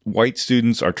 So white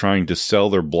students are trying to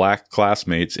sell their black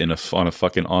classmates on a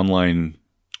fucking online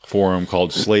forum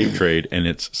called Slave Trade, and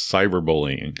it's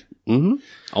cyberbullying. Mm-hmm.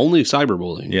 Only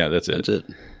cyberbullying. Yeah, that's it. That's it.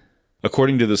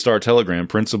 According to the Star-Telegram,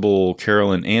 Principal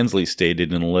Carolyn Ansley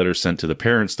stated in a letter sent to the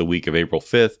parents the week of April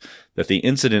 5th that the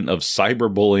incident of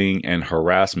cyberbullying and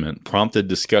harassment prompted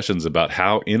discussions about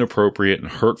how inappropriate and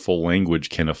hurtful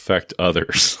language can affect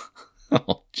others.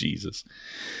 Oh, Jesus.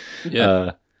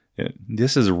 Yeah.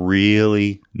 This is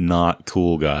really not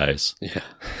cool, guys. Yeah.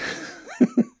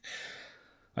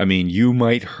 I mean, you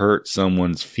might hurt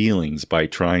someone's feelings by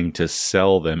trying to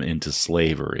sell them into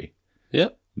slavery.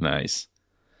 Yep. Nice.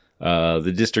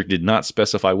 The district did not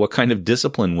specify what kind of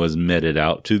discipline was meted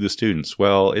out to the students.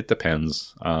 Well, it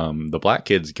depends. The black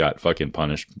kids got fucking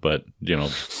punished, but,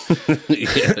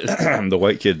 the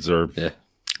white kids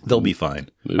they'll be fine.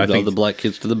 Moved all the black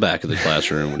kids to the back of the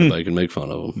classroom where nobody can make fun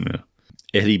of them. Yeah.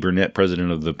 Eddie Burnett, president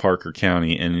of the Parker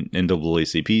County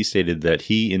NAACP, stated that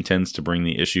he intends to bring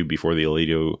the issue before the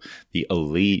Aledo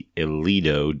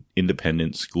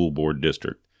Independent School Board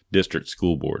District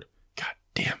School Board. God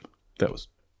damn, that was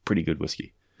pretty good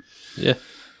whiskey. Yeah,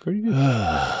 pretty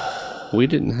good. We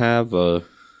didn't have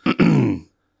because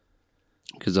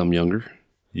I'm younger.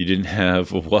 You didn't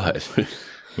have what?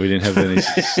 We didn't have any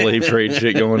slave trade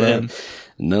shit going on?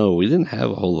 No, we didn't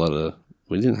have a whole lot of.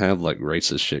 We didn't have like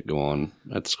racist shit go on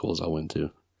at the schools I went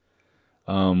to.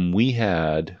 We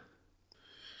had.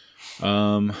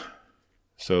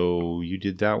 So you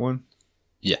did that one?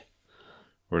 Yeah.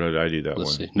 Or did I do that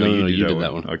Let's one? see. No, you did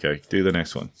that one. Okay, do the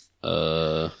next one.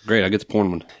 Great, I get the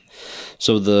porn one.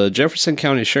 So the Jefferson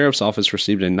County Sheriff's Office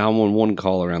received a 911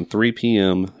 call around 3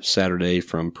 p.m. Saturday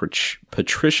from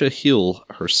Patricia Hill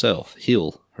herself.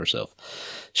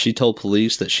 She told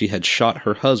police that she had shot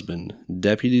her husband.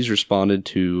 Deputies responded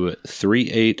to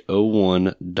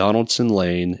 3801 Donaldson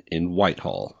Lane in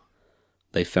Whitehall.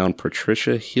 They found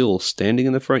Patricia Hill standing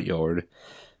in the front yard.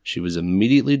 She was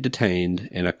immediately detained,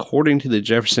 and according to the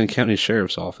Jefferson County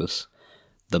Sheriff's Office,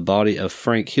 the body of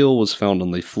Frank Hill was found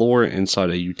on the floor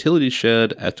inside a utility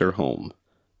shed at their home.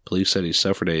 Police said he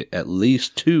suffered at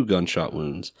least 2 gunshot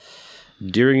wounds.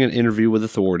 During an interview with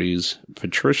authorities,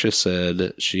 Patricia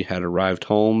said she had arrived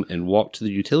home and walked to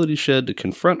the utility shed to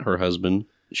confront her husband.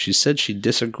 She said she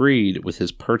disagreed with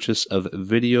his purchase of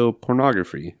video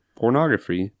pornography.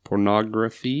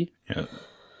 Yeah.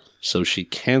 So she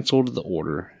canceled the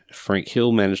order. Frank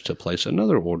Hill managed to place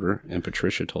another order, and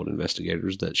Patricia told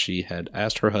investigators that she had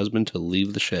asked her husband to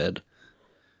leave the shed,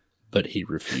 but he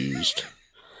refused.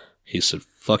 He said,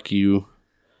 "Fuck you.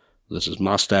 This is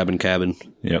my stabbing cabin."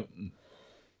 Yep.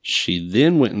 She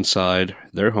then went inside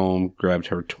their home, grabbed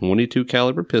her .22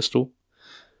 caliber pistol,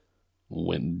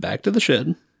 went back to the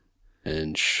shed,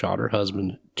 and shot her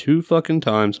husband 2 fucking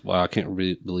times. Wow, I can't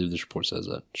believe this report says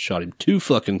that. Shot him 2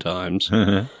 fucking times,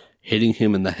 hitting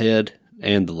him in the head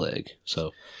and the leg.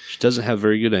 So she doesn't have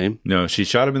very good aim. No, she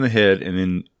shot him in the head and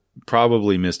then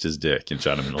probably missed his dick and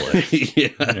shot him in the leg. Yeah.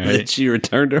 Right. Then she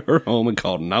returned to her home and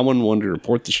called 911 to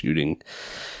report the shooting.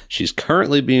 She's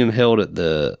currently being held at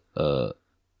the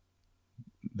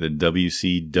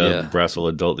W.C. Doug Brassel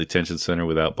Adult Detention Center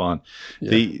without bond.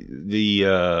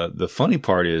 Yeah. The funny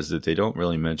part is that they don't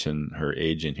really mention her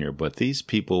age in here, but these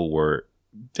people were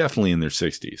definitely in their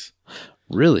 60s.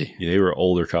 Really? Yeah, they were an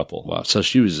older couple. Wow. So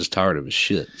she was just tired of his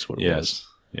shit. That's what it was.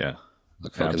 Yeah.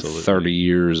 Like fucking 30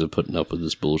 years of putting up with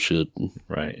this bullshit.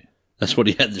 Right. That's what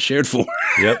he had the shed for.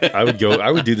 Yep. I would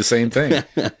do the same thing.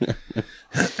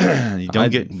 You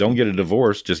don't get a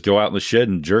divorce, just go out in the shed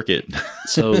and jerk it.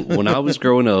 So when I was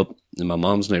growing up in my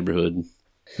mom's neighborhood,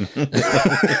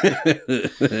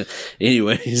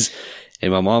 anyways,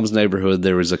 in my mom's neighborhood,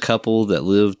 there was a couple that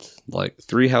lived like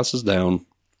 3 houses down,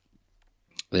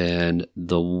 and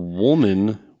the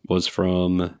woman was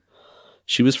from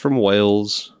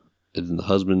Wales, and the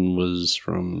husband was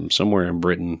from somewhere in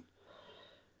Britain.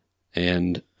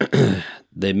 And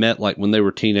they met like when they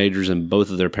were teenagers, and both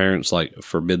of their parents like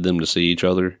forbid them to see each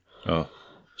other. Oh.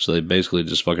 So they basically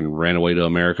just fucking ran away to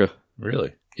America.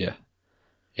 Really? Yeah.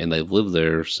 And they've lived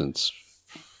there since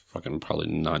fucking probably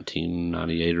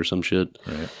 1998 or some shit.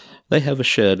 Right. They have a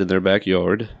shed in their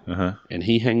backyard, Uh-huh. and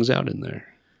he hangs out in there.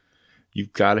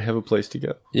 You've got to have a place to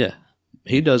go. Yeah.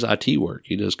 He does IT work.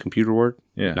 He does computer work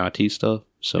Yeah. and IT stuff.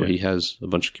 So he has a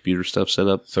bunch of computer stuff set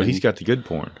up. So he's got the good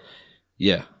porn.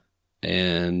 Yeah.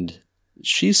 And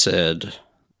she said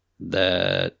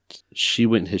that she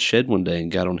went in his shed one day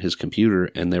and got on his computer,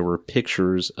 and there were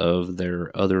pictures of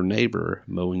their other neighbor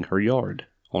mowing her yard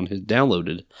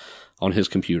downloaded on his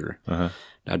computer. Uh-huh.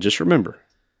 Now, just remember,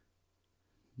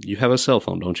 you have a cell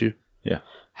phone, don't you? Yeah.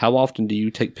 How often do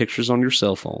you take pictures on your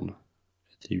cell phone?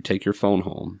 You take your phone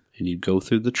home, and you go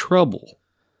through the trouble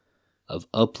of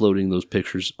uploading those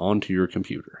pictures onto your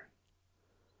computer.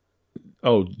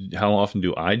 Oh, how often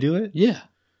do I do it? Yeah.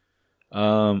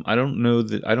 I don't know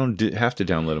that I don't have to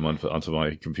download them onto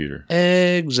my computer.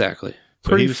 Exactly. So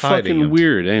Pretty he was hiding fucking them.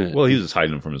 weird, ain't it? Well, he was just hiding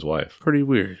them from his wife. Pretty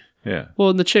weird. Yeah. Well,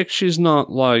 and the chick, she's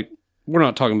not like, we're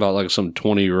not talking about like some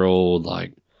 20-year-old,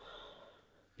 like,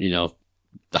 you know,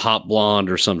 the hot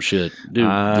blonde or some shit. Dude,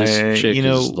 this chick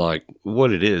is like...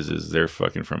 What it is they're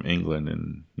fucking from England,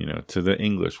 and, to the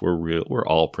English, we're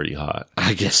all pretty hot.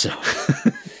 I guess so.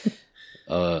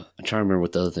 I'm trying to remember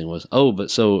what the other thing was. Oh,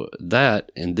 but so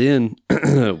that, and then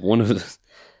one of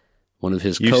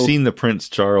his You've seen the Prince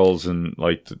Charles, and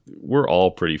like we're all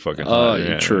pretty fucking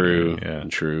hot. True. Yeah.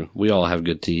 True. We all have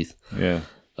good teeth. Yeah.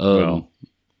 Some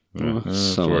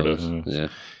sort of us. Yeah.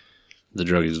 The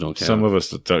druggies don't count. Some of us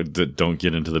that don't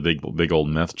get into the big old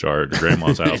meth jar at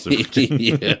grandma's house.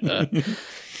 Yeah.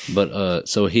 But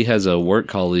so he has a work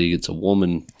colleague. It's a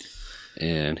woman,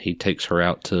 and he takes her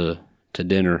out to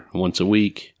dinner once a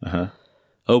week,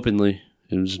 openly.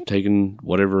 He was taking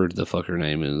whatever the fuck her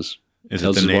name is. Is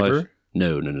it the neighbor? Wife.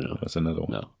 No. That's another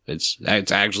one. No, it's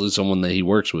actually someone that he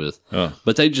works with. Oh.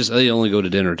 But they only go to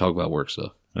dinner and talk about work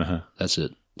stuff. Uh-huh. That's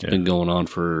it. It's been going on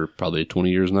for probably 20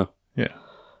 years now. Yeah.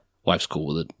 Wife's cool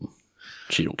with it.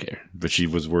 She don't care. But she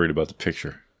was worried about the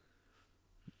picture.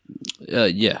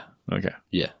 Yeah. Okay.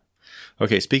 Yeah.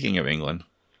 Okay, speaking of England,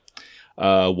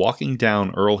 walking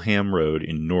down Earlham Road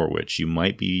in Norwich, you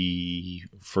might be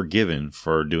forgiven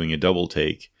for doing a double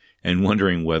take and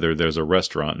wondering whether there's a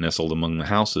restaurant nestled among the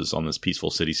houses on this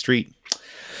peaceful city street.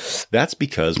 That's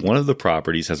because one of the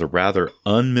properties has a rather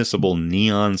unmissable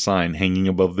neon sign hanging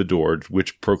above the door,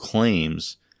 which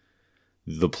proclaims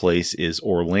the place is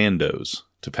Orlando's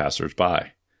to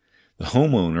passersby. The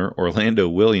homeowner, Orlando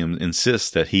Williams, insists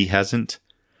that he hasn't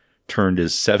turned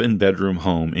his 7-bedroom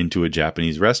home into a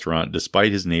Japanese restaurant,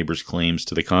 despite his neighbors' claims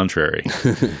to the contrary.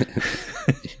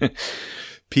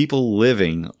 People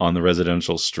living on the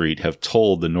residential street have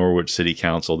told the Norwich City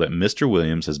Council that Mr.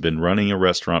 Williams has been running a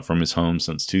restaurant from his home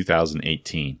since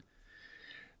 2018.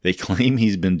 They claim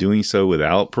he's been doing so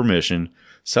without permission.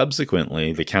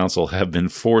 Subsequently, the council have been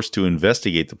forced to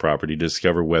investigate the property to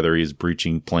discover whether he is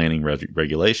breaching planning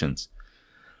regulations.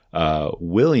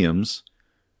 Williams,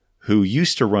 who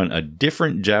used to run a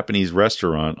different Japanese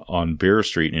restaurant on Bear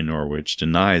Street in Norwich,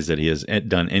 denies that he has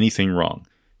done anything wrong.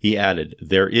 He added,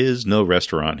 "There is no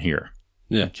restaurant here."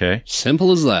 Yeah. Okay.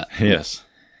 Simple as that. Yes.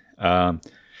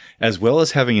 As well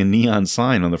as having a neon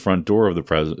sign on the front door of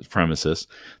the premises,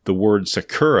 the word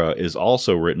Sakura is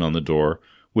also written on the door,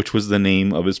 which was the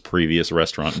name of his previous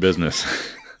restaurant business.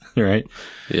 Right?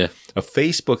 Yeah. A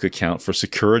Facebook account for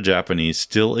Sakura Japanese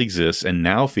still exists and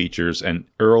now features an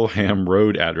Earlham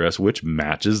Road address, which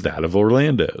matches that of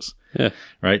Orlando's. Yeah.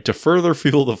 Right? To further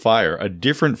fuel the fire, a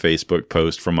different Facebook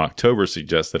post from October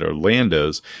suggests that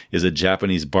Orlando's is a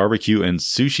Japanese barbecue and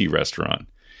sushi restaurant.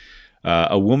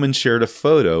 A woman shared a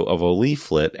photo of a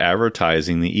leaflet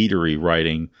advertising the eatery,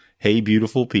 writing, "Hey,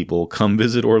 beautiful people, come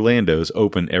visit Orlando's,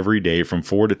 open every day from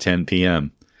 4 to 10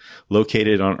 p.m.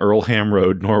 Located on Earlham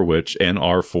Road, Norwich,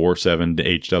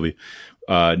 NR47HW.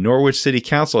 Norwich City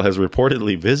Council has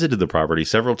reportedly visited the property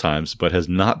several times, but has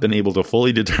not been able to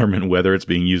fully determine whether it's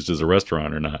being used as a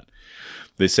restaurant or not.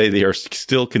 They say they are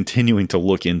still continuing to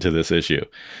look into this issue."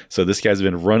 So this guy's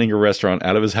been running a restaurant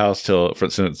out of his house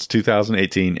since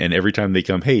 2018, and every time they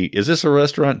come, "Hey, is this a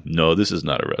restaurant?" "No, this is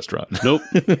not a restaurant." Nope.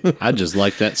 I just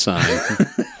like that sign.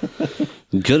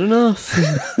 Good enough.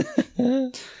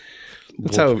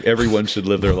 That's how everyone should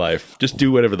live their life. Just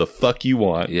do whatever the fuck you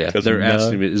want. Yeah. They're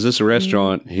asking me, "Is this a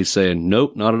restaurant?" He's saying,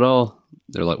 "Nope, not at all."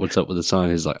 They're like, "What's up with the sign?"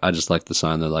 He's like, "I just like the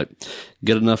sign." They're like,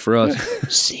 "Good enough for us."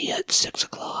 See you at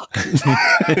 6:00.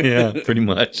 Yeah, pretty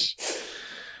much.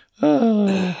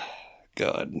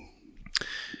 God.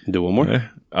 Do one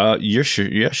more? You're sure?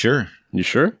 Yeah, sure. You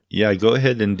sure? Yeah, go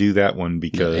ahead and do that one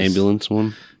because The ambulance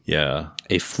one? Yeah.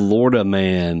 A Florida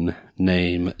man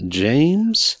named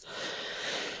James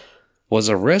was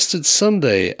arrested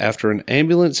Sunday after an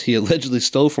ambulance he allegedly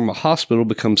stole from a hospital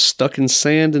becomes stuck in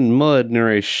sand and mud near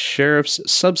a sheriff's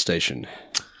substation.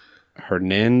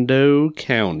 Hernando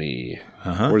County.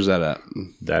 Where's that at?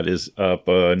 That is up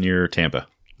near Tampa.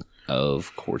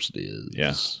 Of course it is.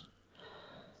 Yeah.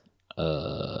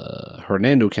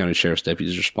 Hernando County Sheriff's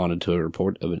deputies responded to a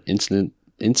report of an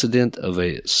incident of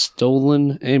a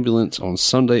stolen ambulance on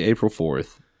Sunday, April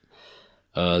 4th.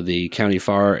 The County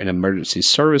Fire and Emergency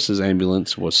Services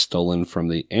ambulance was stolen from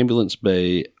the ambulance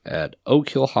bay at Oak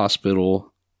Hill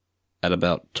Hospital at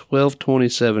about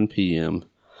 12:27 p.m.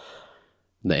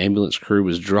 The ambulance crew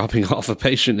was dropping off a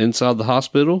patient inside the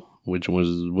hospital, which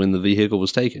was when the vehicle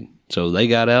was taken. So they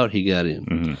got out, he got in.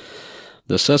 Mm-hmm.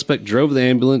 The suspect drove the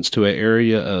ambulance to an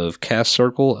area of Cass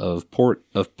Circle of Port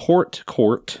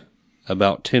Court,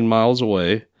 about 10 miles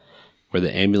away, where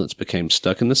the ambulance became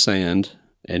stuck in the sand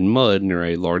and mud near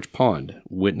a large pond.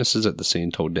 Witnesses at the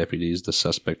scene told deputies the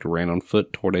suspect ran on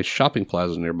foot toward a shopping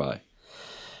plaza nearby.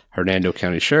 Hernando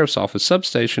County Sheriff's Office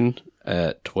substation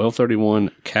at 1231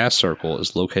 Cass Circle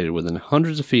is located within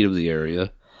hundreds of feet of the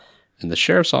area, and the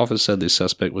sheriff's office said the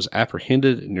suspect was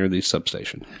apprehended near the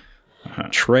substation.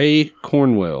 Trey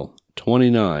Cornwell,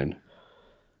 29,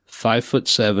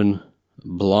 5'7",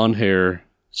 blonde hair,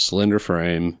 slender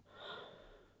frame,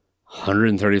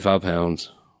 135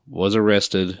 pounds, was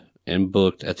arrested and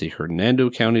booked at the Hernando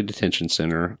County Detention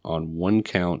Center on one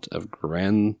count of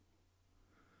grand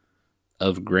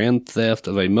theft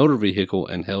of a motor vehicle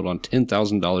and held on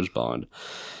 $10,000 bond.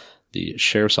 The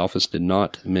sheriff's office did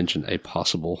not mention a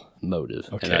possible motive.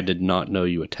 Okay. And I did not know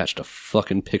you attached a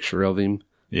fucking picture of him.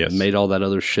 Yes. Made all that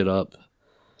other shit up.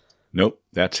 Nope,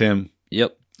 that's him.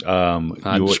 Yep.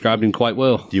 I described him quite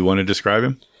well. Do you want to describe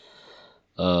him?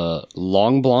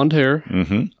 Long blonde hair.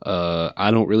 Mm-hmm.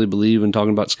 I don't really believe in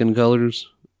talking about skin colors.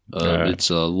 It's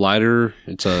a lighter.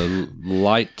 It's a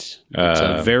light. It's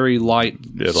a very light. A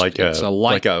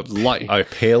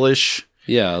palish.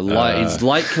 Yeah, light. He's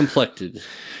light complected.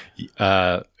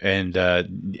 And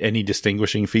any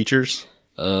distinguishing features?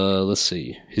 Let's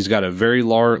see. He's got a very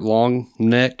long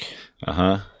neck.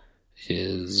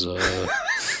 His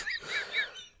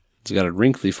he's got a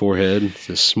wrinkly forehead. It's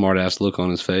a smart ass look on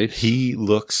his face. He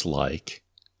looks like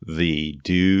the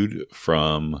dude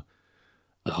from.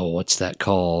 Oh, what's that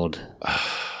called?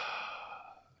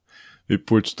 It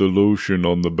puts the lotion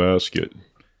on the basket.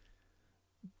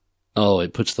 Oh,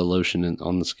 it puts the lotion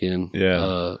on the skin.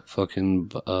 Yeah. Buffalo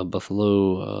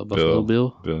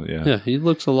Bill. Yeah. Yeah, he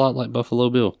looks a lot like Buffalo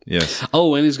Bill. Yes.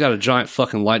 Oh, and he's got a giant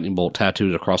fucking lightning bolt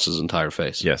tattooed across his entire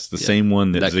face. Yes, the same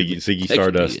one that Ziggy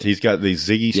Stardust. He's got the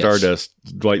Ziggy Stardust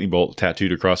lightning bolt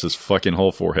tattooed across his fucking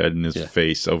whole forehead and his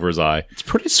face over his eye. It's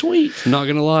pretty sweet. Not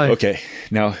gonna lie. Okay,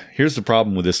 now here's the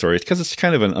problem with this story. It's because it's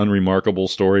kind of an unremarkable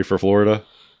story for Florida.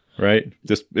 Right?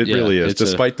 It really is.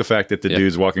 Despite the fact that the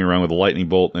dude's walking around with a lightning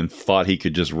bolt and thought he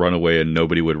could just run away and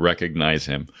nobody would recognize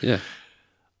him. Yeah.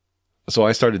 So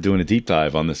I started doing a deep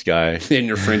dive on this guy. And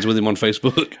you're friends with him on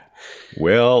Facebook?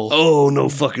 Well, Oh, no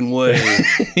fucking way.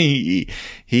 he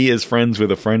is friends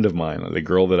with a friend of mine, the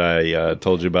girl that I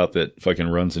told you about that fucking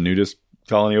runs a nudist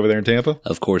colony over there in Tampa.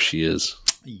 Of course she is.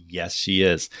 Yes, she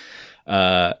is.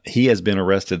 He has been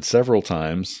arrested several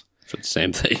times. For the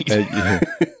same thing.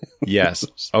 Yes.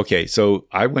 Okay. So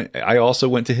I also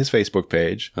went to his Facebook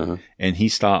page, and he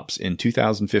stops in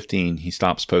 2015. He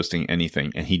stops posting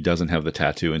anything, and he doesn't have the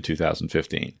tattoo in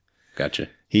 2015. Gotcha.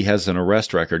 He has an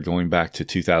arrest record going back to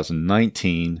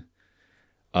 2019.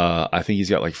 I think he's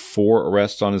got like 4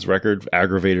 arrests on his record,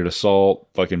 aggravated assault,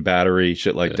 fucking battery,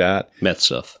 shit like that. Meth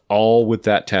stuff. All with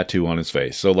that tattoo on his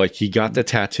face. So like he got the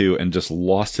tattoo and just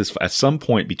lost his, at some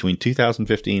point between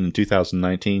 2015 and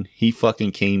 2019, he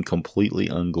fucking came completely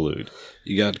unglued.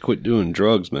 You got to quit doing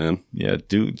drugs, man. Yeah,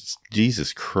 dude,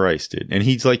 Jesus Christ, dude. And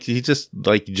he's like, he just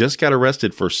got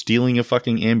arrested for stealing a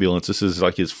fucking ambulance. This is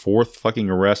like his 4th fucking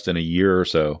arrest in a year or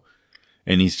so.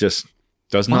 And he's just,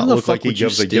 does not look like he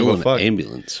gives a give a fuck.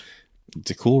 Ambulance.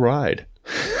 It's a cool ride.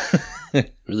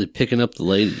 Really picking up the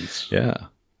ladies. Yeah.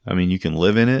 I mean, you can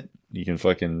live in it. You can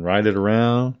fucking ride it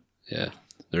around. Yeah.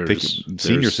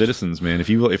 Senior citizens, man. If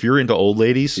you're into old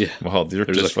ladies, well, they're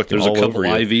just fucking all over you. There's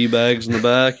a couple IV bags in the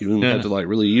back. You don't have to like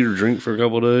really eat or drink for a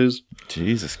couple of days.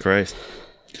 Jesus Christ.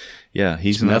 Yeah,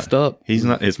 he's methed up. He's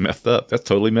not. It's methed up. That's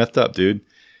totally methed up, dude.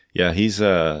 Yeah,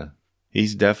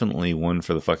 he's definitely one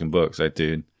for the fucking books, that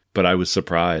dude. But I was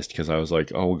surprised because I was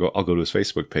like, oh, I'll go to his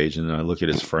Facebook page, and then I look at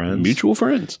his friends, mutual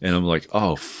friends, and I'm like,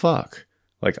 oh fuck,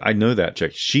 like I know that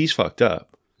chick. She's fucked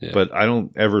up, but I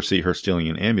don't ever see her stealing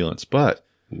an ambulance. But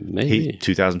maybe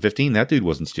 2015, that dude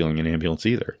wasn't stealing an ambulance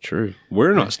either. True,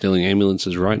 we're not stealing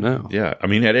ambulances right now. Yeah, I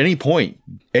mean, at any point,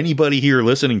 anybody here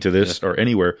listening to this or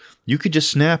anywhere, you could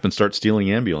just snap and start stealing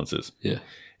ambulances. Yeah.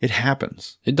 It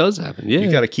happens. It does happen. Yeah.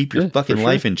 You got to keep your fucking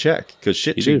life in check because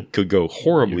shit could go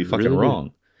horribly fucking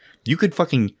wrong. You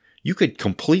could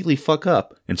completely fuck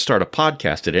up and start a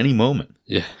podcast at any moment.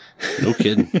 Yeah. No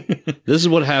kidding. This is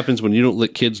what happens when you don't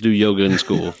let kids do yoga in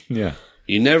school. Yeah.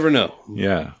 You never know.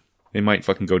 Yeah. They might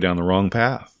fucking go down the wrong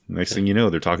path. Next thing you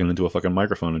know, they're talking into a fucking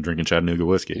microphone and drinking Chattanooga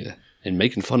whiskey. Yeah. And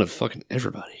making fun of fucking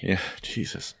everybody. Yeah.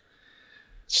 Jesus.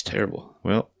 It's terrible.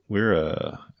 Well,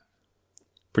 we're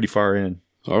pretty far in.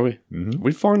 Are we? Mm-hmm. Are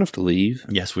we far enough to leave?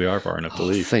 Yes, we are far enough to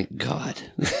leave. Thank God.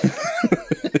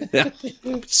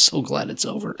 I'm so glad it's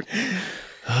over.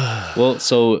 Well,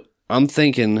 so I'm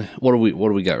thinking, what do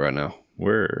we got right now?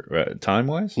 We're time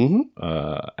wise,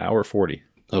 hour 40.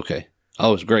 Okay.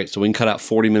 Oh, it's great. So we can cut out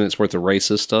 40 minutes worth of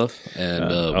racist stuff, and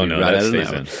that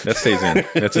stays in. That stays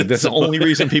in. That's the only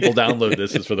reason people download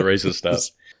this is for the racist stuff.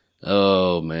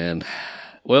 Oh man.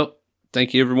 Well,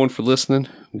 thank you everyone for listening.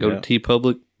 Go to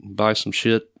TeePublic, buy some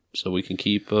shit so we can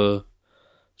keep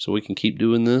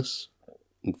doing this.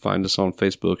 And find us on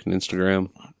Facebook and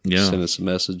Instagram. Yeah. Send us a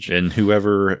message. And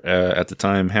whoever at the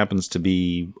time happens to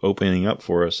be opening up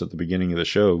for us at the beginning of the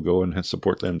show, go and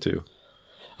support them too.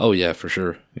 Oh yeah, for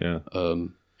sure. Yeah.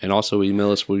 And also email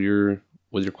us with your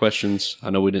questions. I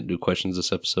know we didn't do questions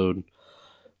this episode,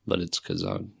 but it's because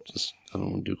I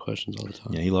don't want to do questions all the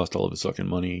time. Yeah, he lost all of his fucking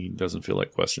money. He doesn't feel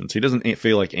like questions. He doesn't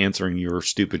feel like answering your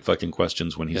stupid fucking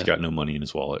questions when he's got no money in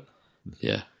his wallet.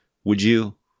 Yeah. Would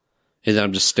you? And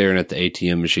I'm just staring at the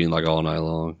ATM machine like all night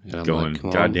long. And I'm going,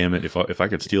 like, God damn it, if I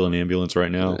could steal an ambulance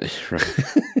right now. Right.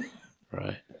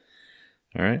 Right.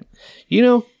 All right. You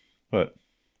know. What?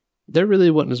 There really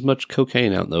wasn't as much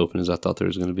cocaine out in the open as I thought there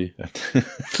was going to be.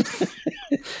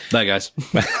 Bye, guys.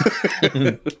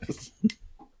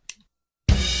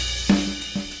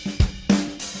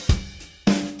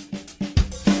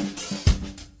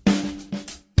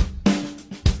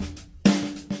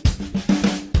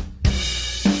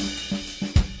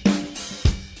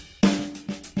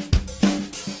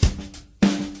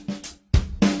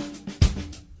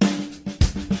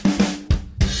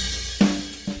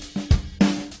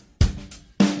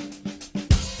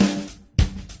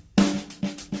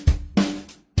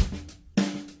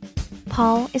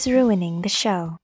 Paul is ruining the show.